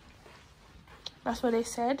 That's what they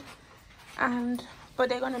said. But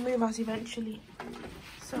they're gonna move us eventually.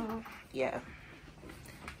 So yeah.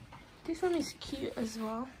 This one is cute as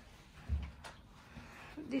well.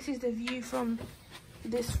 This is the view from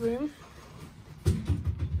this room.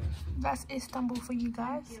 That's Istanbul for you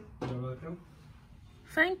guys. You're welcome.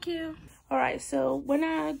 Thank you. All right, so when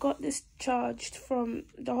I got discharged from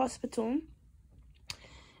the hospital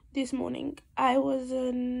this morning, I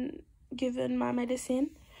wasn't given my medicine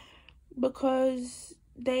because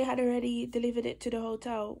they had already delivered it to the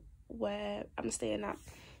hotel where I'm staying at.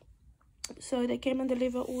 So they came and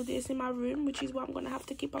delivered all this in my room, which is what I'm gonna have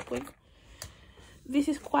to keep up with. This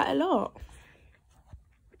is quite a lot.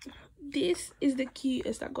 This is the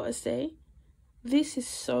cutest, I gotta say. This is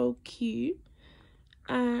so cute.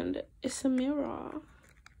 And it's a mirror.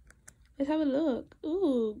 Let's have a look.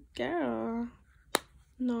 Ooh, girl.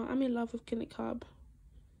 No, I'm in love with Clinic Hub.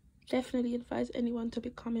 Definitely advise anyone to be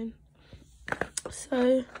coming.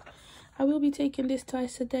 So I will be taking this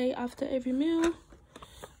twice a day after every meal.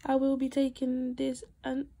 I will be taking this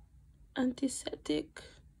antiseptic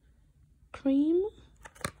cream.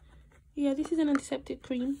 Yeah, this is an antiseptic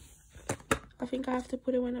cream. I think I have to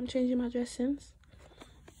put it when I'm changing my dressings.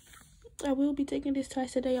 I will be taking this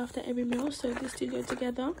twice a day after every meal, so these two go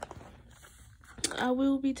together. I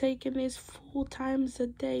will be taking this 4 times a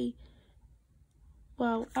day.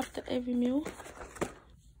 Well, after every meal.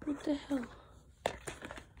 What the hell?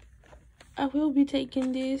 I will be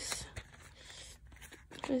taking this.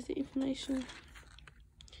 Where's the information?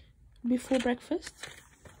 Before breakfast.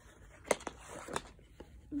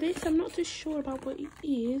 This, I'm not too sure about what it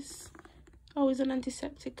is. Oh, it's an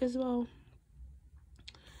antiseptic as well.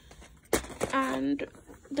 And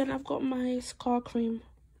then I've got my scar cream.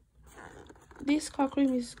 This scar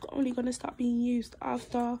cream is only going to start being used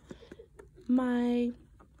after my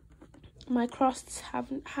crusts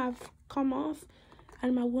have come off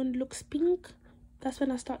and my wound looks pink. That's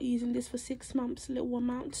when I start using this for 6 months, little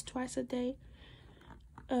amounts twice a day,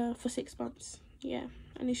 for 6 months. Yeah,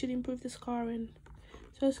 and it should improve the scarring.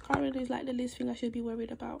 So scarring is like the least thing I should be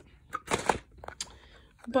worried about.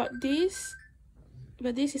 But this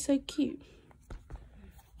is so cute.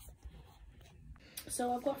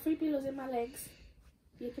 So I've got 3 pillows in my legs,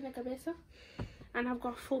 and I've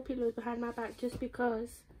got 4 pillows behind my back, just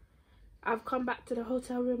because I've come back to the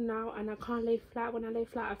hotel room now and I can't lay flat. When I lay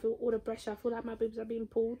flat, I feel all the pressure. I feel like my boobs are being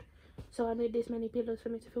pulled. So I need this many pillows for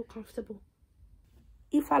me to feel comfortable.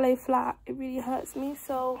 If I lay flat, it really hurts me.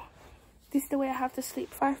 So this is the way I have to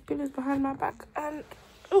sleep. 5 pillows behind my back and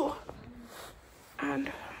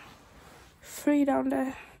 3 down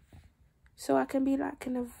there. So I can be like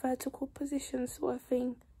in a vertical position sort of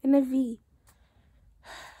thing. In a V.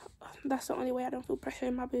 That's the only way I don't feel pressure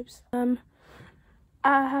in my boobs. I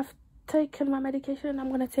have taken my medication. I'm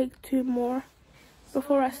gonna take 2 more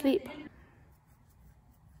before I sleep.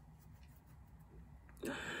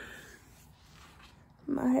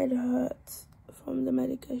 My head hurts from the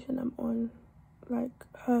medication I'm on, like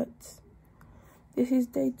hurts. This is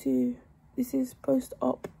day 2. This is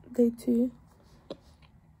post-op day 2.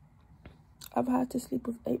 I've had to sleep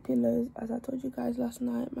with 8 pillows. As I told you guys last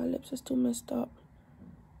night, my lips are still messed up.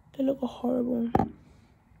 They look horrible.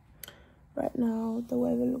 Right now, the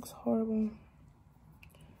weather looks horrible.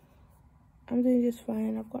 I'm doing just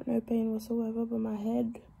fine. I've got no pain whatsoever, but my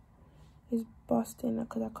head is busting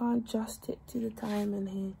because I can't adjust it to the time in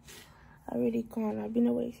here. I really can't. I've been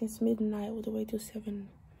awake since midnight all the way till 7. I'm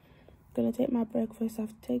gonna take my breakfast.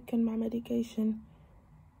 I've taken my medication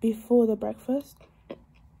before the breakfast.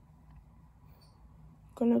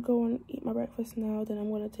 Gonna go and eat my breakfast now, then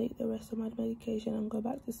I'm gonna take the rest of my medication and go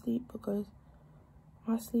back to sleep because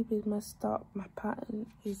my sleep is messed up. My pattern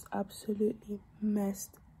is absolutely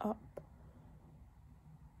messed up.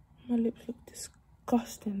 My lips look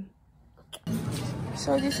disgusting.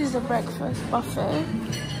 So this is the breakfast buffet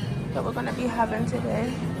that we're gonna be having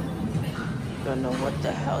today. Don't know what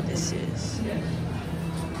the hell this is.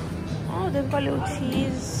 Oh, they've got little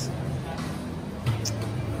cheese.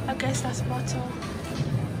 I guess that's butter.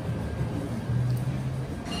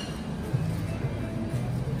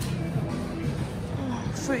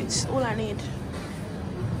 Fruits, all I need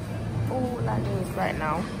right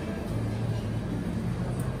now.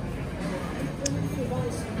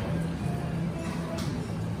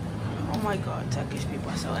 Oh my god, Turkish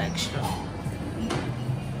people are so extra.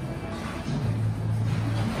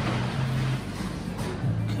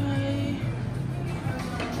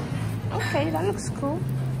 Okay, that looks cool.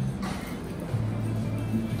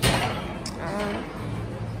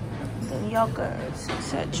 Then yogurts,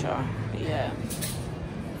 etc. Yeah.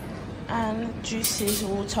 And juices,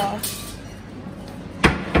 water.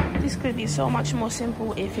 This could be so much more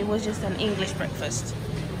simple if it was just an English breakfast.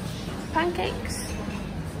 Pancakes,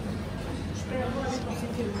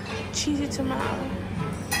 cheesy tomato.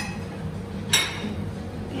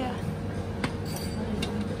 Yeah.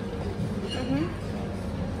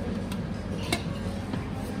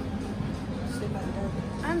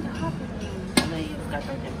 And happy.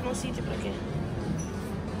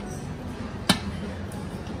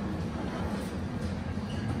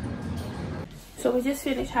 So we just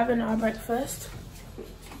finished having our breakfast.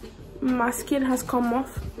 My skin has come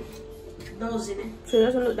off. Those in it. So it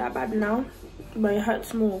doesn't look that bad now, but it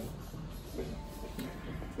hurts more.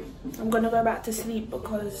 I'm gonna go back to sleep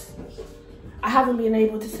because I haven't been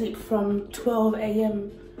able to sleep from 12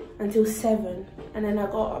 AM until 7, and then I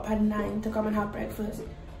got up at 9 to come and have breakfast.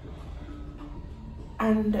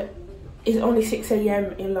 And it's only 6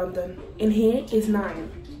 AM in London. In here is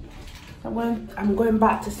 9. I'm going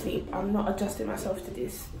back to sleep. I'm not adjusting myself to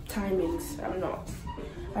these timings. I'm not.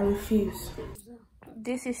 I refuse.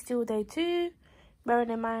 This is still day 2.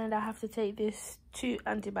 Bearing in mind I have to take this 2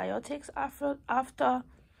 antibiotics after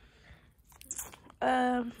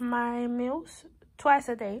my meals twice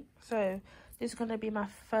a day. So this is gonna be my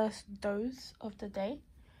first dose of the day.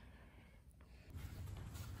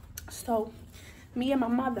 So me and my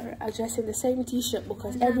mother are dressed in the same t-shirt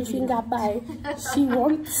because everything I buy she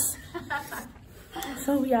wants.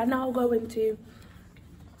 So we are now going to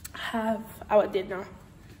have our dinner.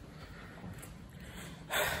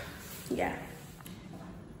 Yeah.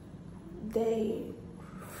 Day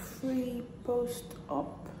 3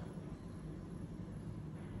 post-op.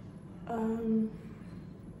 I'm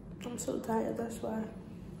so tired, that's why.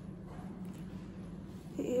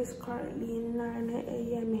 It is currently 9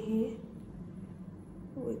 AM here,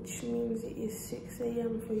 which means it is 6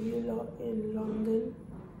 AM for you lot in London.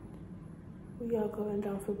 We are going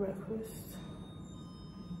down for breakfast.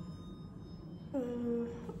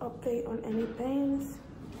 Update on any pains.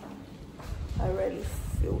 I rarely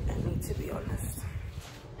feel any, to be honest.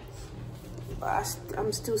 But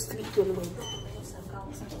I'm still sleeping with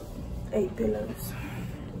 8 pillows.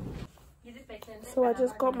 So I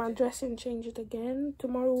just got my dressing changed again.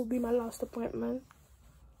 Tomorrow will be my last appointment.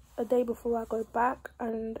 A day before I go back,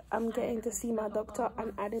 and I'm getting to see my doctor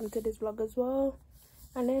and add him to this vlog as well.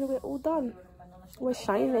 And then we're all done. We're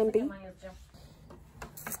shining, B.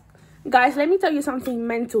 Guys, let me tell you something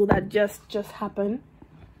mental that just happened.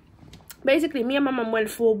 Basically, me and my mum went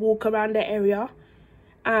for a walk around the area,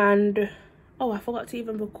 and oh, I forgot to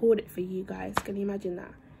even record it for you guys. Can you imagine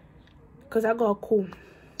that? Because I got a call.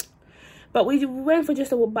 But we went for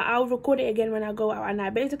just a walk, but I'll record it again when I go out. And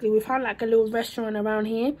we found like a little restaurant around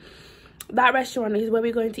here. That restaurant is where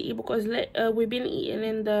we're going to eat, because we've been eating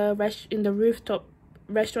in the rooftop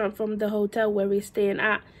restaurant from the hotel where we're staying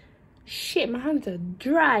at. Shit, my hands are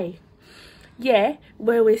dry. Yeah,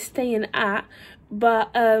 where we're staying at.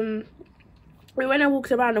 But we went and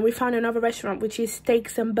walked around and we found another restaurant which is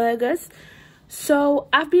steaks and burgers. So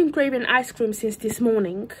I've been craving ice cream since this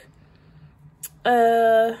morning.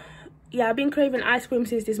 Yeah, I've been craving ice cream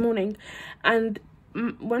since this morning. And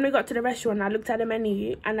when we got to the restaurant, I looked at the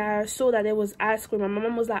menu and I saw that there was ice cream, and my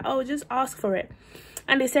mum was like, oh, just ask for it.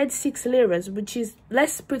 And they said 6 liras, which is,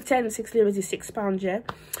 let's pretend 6 liras is £6, yeah.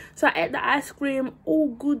 So I ate the ice cream, all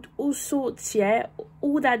good, all sorts, yeah,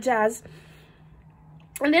 all that jazz.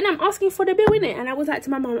 And then I'm asking for the bill, innit? And I was like to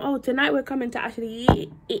my mum, oh, tonight we're coming to actually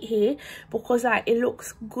eat here, because like it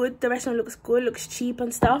looks good, the restaurant looks good, looks cheap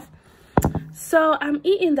and stuff. So I'm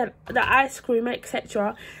eating the ice cream,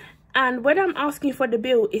 etc. And when I'm asking for the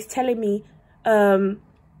bill, it's telling me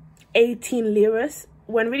 18 liras.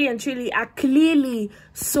 When really and truly, I clearly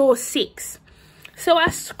saw 6. So I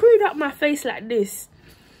screwed up my face like this.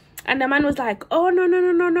 And the man was like, oh,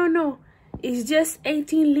 no. It's just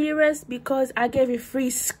 18 liras because I gave you 3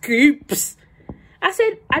 scoops. I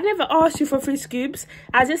said, I never asked you for 3 scoops.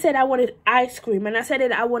 I just said I wanted ice cream. And I said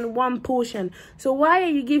that I wanted 1 portion. So why are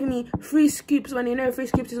you giving me 3 scoops when you know 3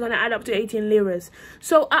 scoops is going to add up to 18 liras?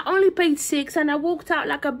 So I only paid 6 and I walked out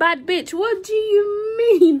like a bad bitch. What do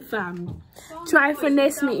you mean, fam? Try and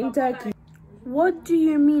finesse me in Turkey. What do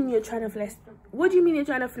you mean you're trying to finesse? What do you mean you're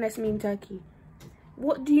trying to finesse me in Turkey?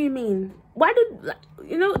 What do you mean? Why did, like,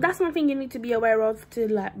 you know, that's one thing you need to be aware of to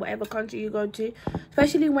like whatever country you go to,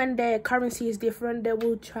 especially when their currency is different. They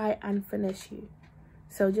will try and finesse you,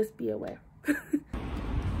 so just be aware.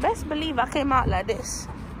 Best believe I came out like this.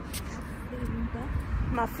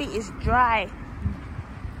 My feet is dry.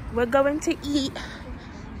 We're going to eat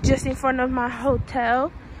just in front of my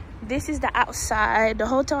hotel. This is the outside. The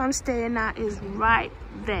hotel I'm staying at is right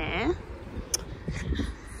there.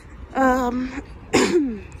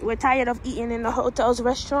 We're tired of eating in the hotel's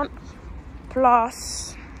restaurant.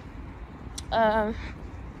 Plus,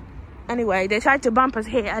 anyway, they tried to bump us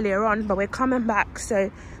here earlier on, but we're coming back.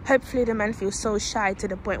 So hopefully the men feel so shy to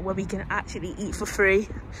the point where we can actually eat for free.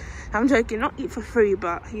 I'm joking, not eat for free,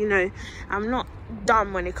 but you know, I'm not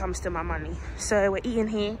dumb when it comes to my money. So we're eating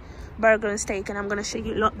here, burger and steak, and I'm gonna show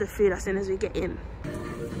you a lot of the food as soon as we get in.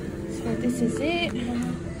 So this is it.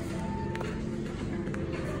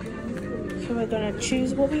 So we're gonna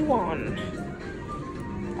choose what we want.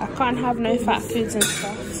 I can't have no fat foods and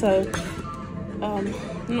stuff, so I'm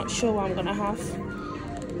not sure what I'm gonna have.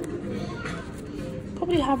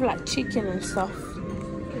 Probably have like chicken and stuff.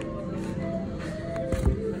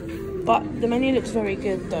 But the menu looks very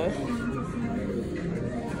good though.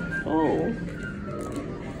 Oh.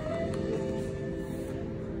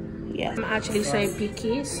 Yeah, I'm actually so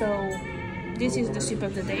picky, so this is the soup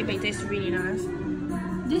of the day, but it tastes really nice.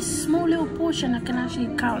 This small little portion, I can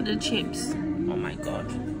actually count the chips. Oh my god.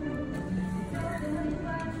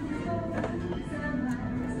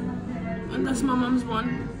 And that's my mum's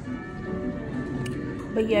one.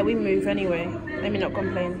 But yeah, we move anyway. Let me not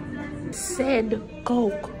complain. Said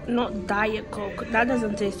Coke, not Diet Coke. That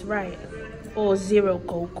doesn't taste right. Or Zero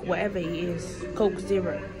Coke, whatever it is. Coke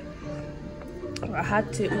Zero. I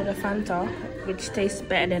had to order Fanta, which tastes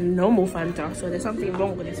better than normal Fanta. So there's something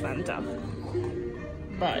wrong with this Fanta.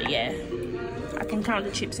 But yeah, I can count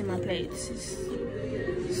the chips in my plate. This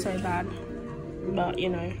is so bad. But you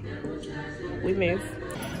know, we move.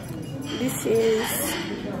 This is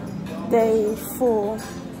day 4,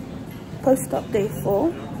 post-op day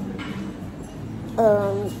 4.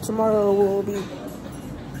 Tomorrow we'll be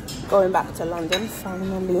going back to London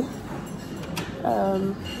finally.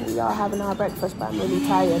 We are having our breakfast, but I'm really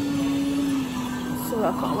tired. So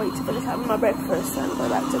I can't wait to finish having my breakfast and go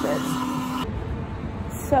back to bed.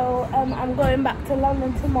 So I'm going back to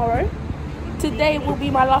London tomorrow. Today will be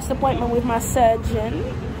my last appointment with my surgeon,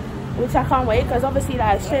 which I can't wait, because obviously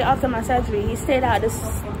like straight after my surgery he stayed out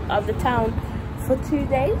of the town for 2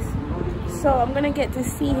 days. So I'm gonna get to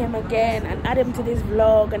see him again and add him to this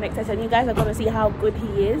vlog and etc. And you guys are gonna see how good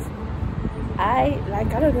he is. I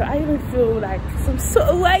don't know, I even feel like some sort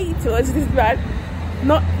of way towards this man.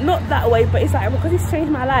 Not that way, but it's like because he's changed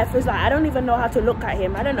my life. It's like I don't even know how to look at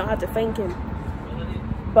him. I don't know how to thank him.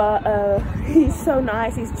 but he's so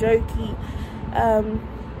nice, he's jokey.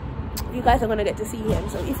 You guys are gonna get to see him.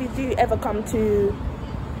 So if you do ever come to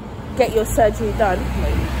get your surgery done,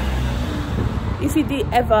 if you do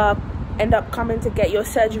ever end up coming to get your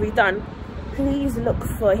surgery done, please look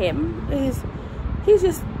for him. He's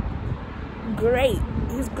just great.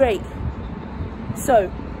 He's great.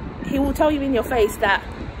 So he will tell you in your face that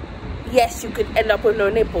yes, you could end up with no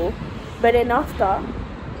nipple, but then after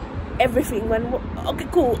everything, when okay,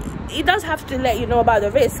 cool, he does have to let you know about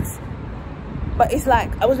the risks. But it's like,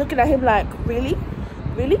 I was looking at him like, really?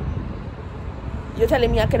 You're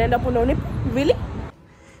telling me I can end up with no nipple? Really?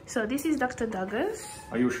 So this is Dr. Douglas.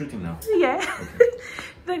 Are you shooting now? Yeah. Okay.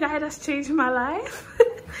 The guy that's changed my life.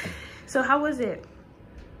 So how was it?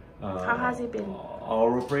 How has it been?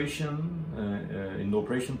 Our operation, in the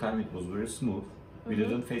operation time, it was very smooth. We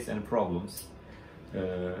didn't face any problems.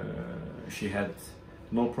 She had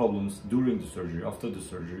no problems during the surgery, after the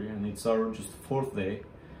surgery, and it's our just 4th day,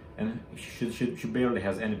 and she barely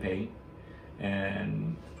has any pain.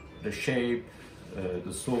 And the shape,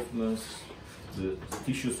 the softness, the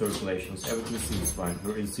tissue circulations, everything seems fine.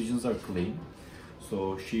 Her incisions are clean,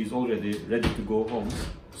 so she's already ready to go home,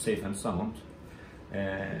 safe and sound.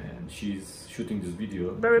 And she's shooting this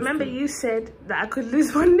video. But remember, you said that I could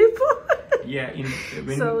lose one nipple. Yeah,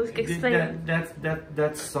 so explain.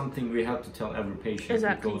 That's something we have to tell every patient.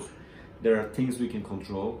 Exactly. Because there are things we can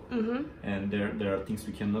control, and there are things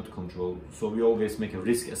we cannot control. So we always make a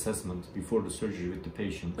risk assessment before the surgery with the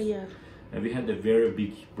patient. Yeah. And we had a very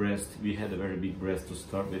big breast. We had a very big breast to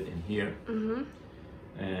start with in here,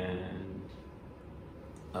 and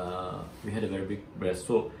we had a very big breast.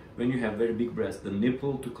 So when you have very big breast, the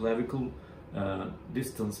nipple to clavicle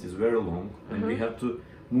distance is very long, and we have to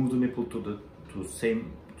move the nipple to a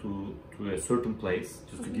certain place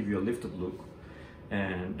just to give you a lifted look.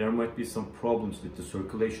 And there might be some problems with the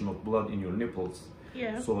circulation of blood in your nipples.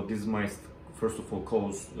 Yeah. So this might first of all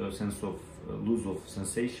cause a sense of loss of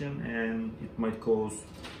sensation, and it might cause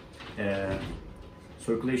a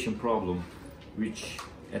circulation problem, which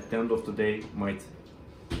at the end of the day might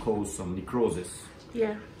cause some necrosis.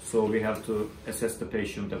 Yeah. So we have to assess the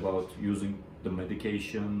patient about using the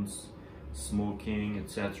medications, smoking,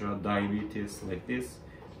 etc., diabetes, like this.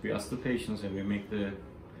 We ask the patients and we make the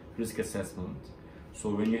risk assessment.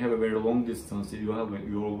 So when you have a very long distance,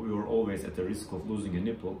 you're always at the risk of losing a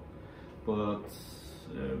nipple. But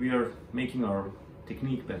we are making our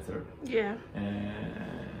technique better. Yeah.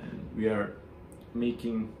 And we are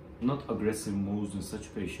making not aggressive moves in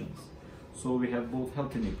such patients. So we have both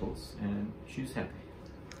healthy nipples, and she's happy.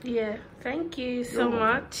 Yeah, thank you so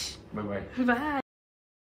much. Bye-bye. Bye.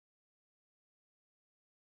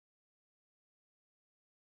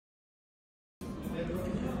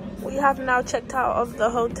 We have now checked out of the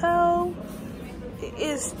hotel. It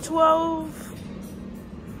is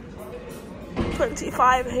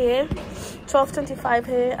 12:25 here. 12:25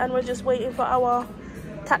 here, and we're just waiting for our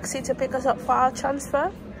taxi to pick us up for our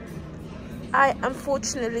transfer. I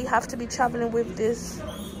unfortunately have to be traveling with these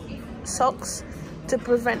socks to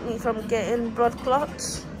prevent me from getting blood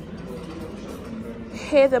clots.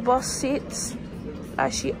 Here the boss sits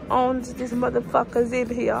as she owns these motherfuckers in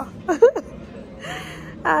here.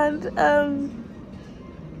 And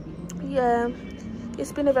yeah,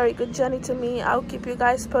 it's been a very good journey to me. I'll keep you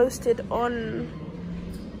guys posted on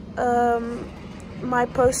my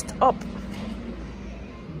post-op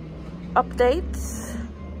updates.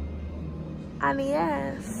 And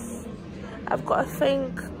yes, I've got to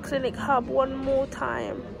thank Clinic Hub one more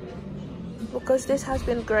time, because this has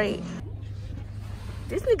been great.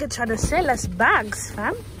 This nigga trying to sell us bags,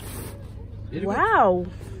 fam. Wow.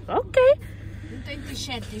 Okay.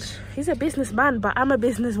 He's a businessman, but I'm a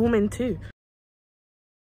businesswoman too.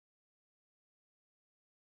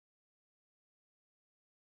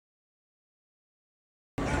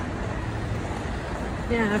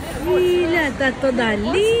 Minha filha tá toda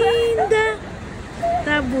linda,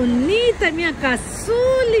 tá bonita, minha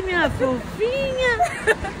caçule, minha fofinha.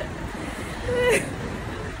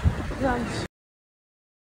 Vamos.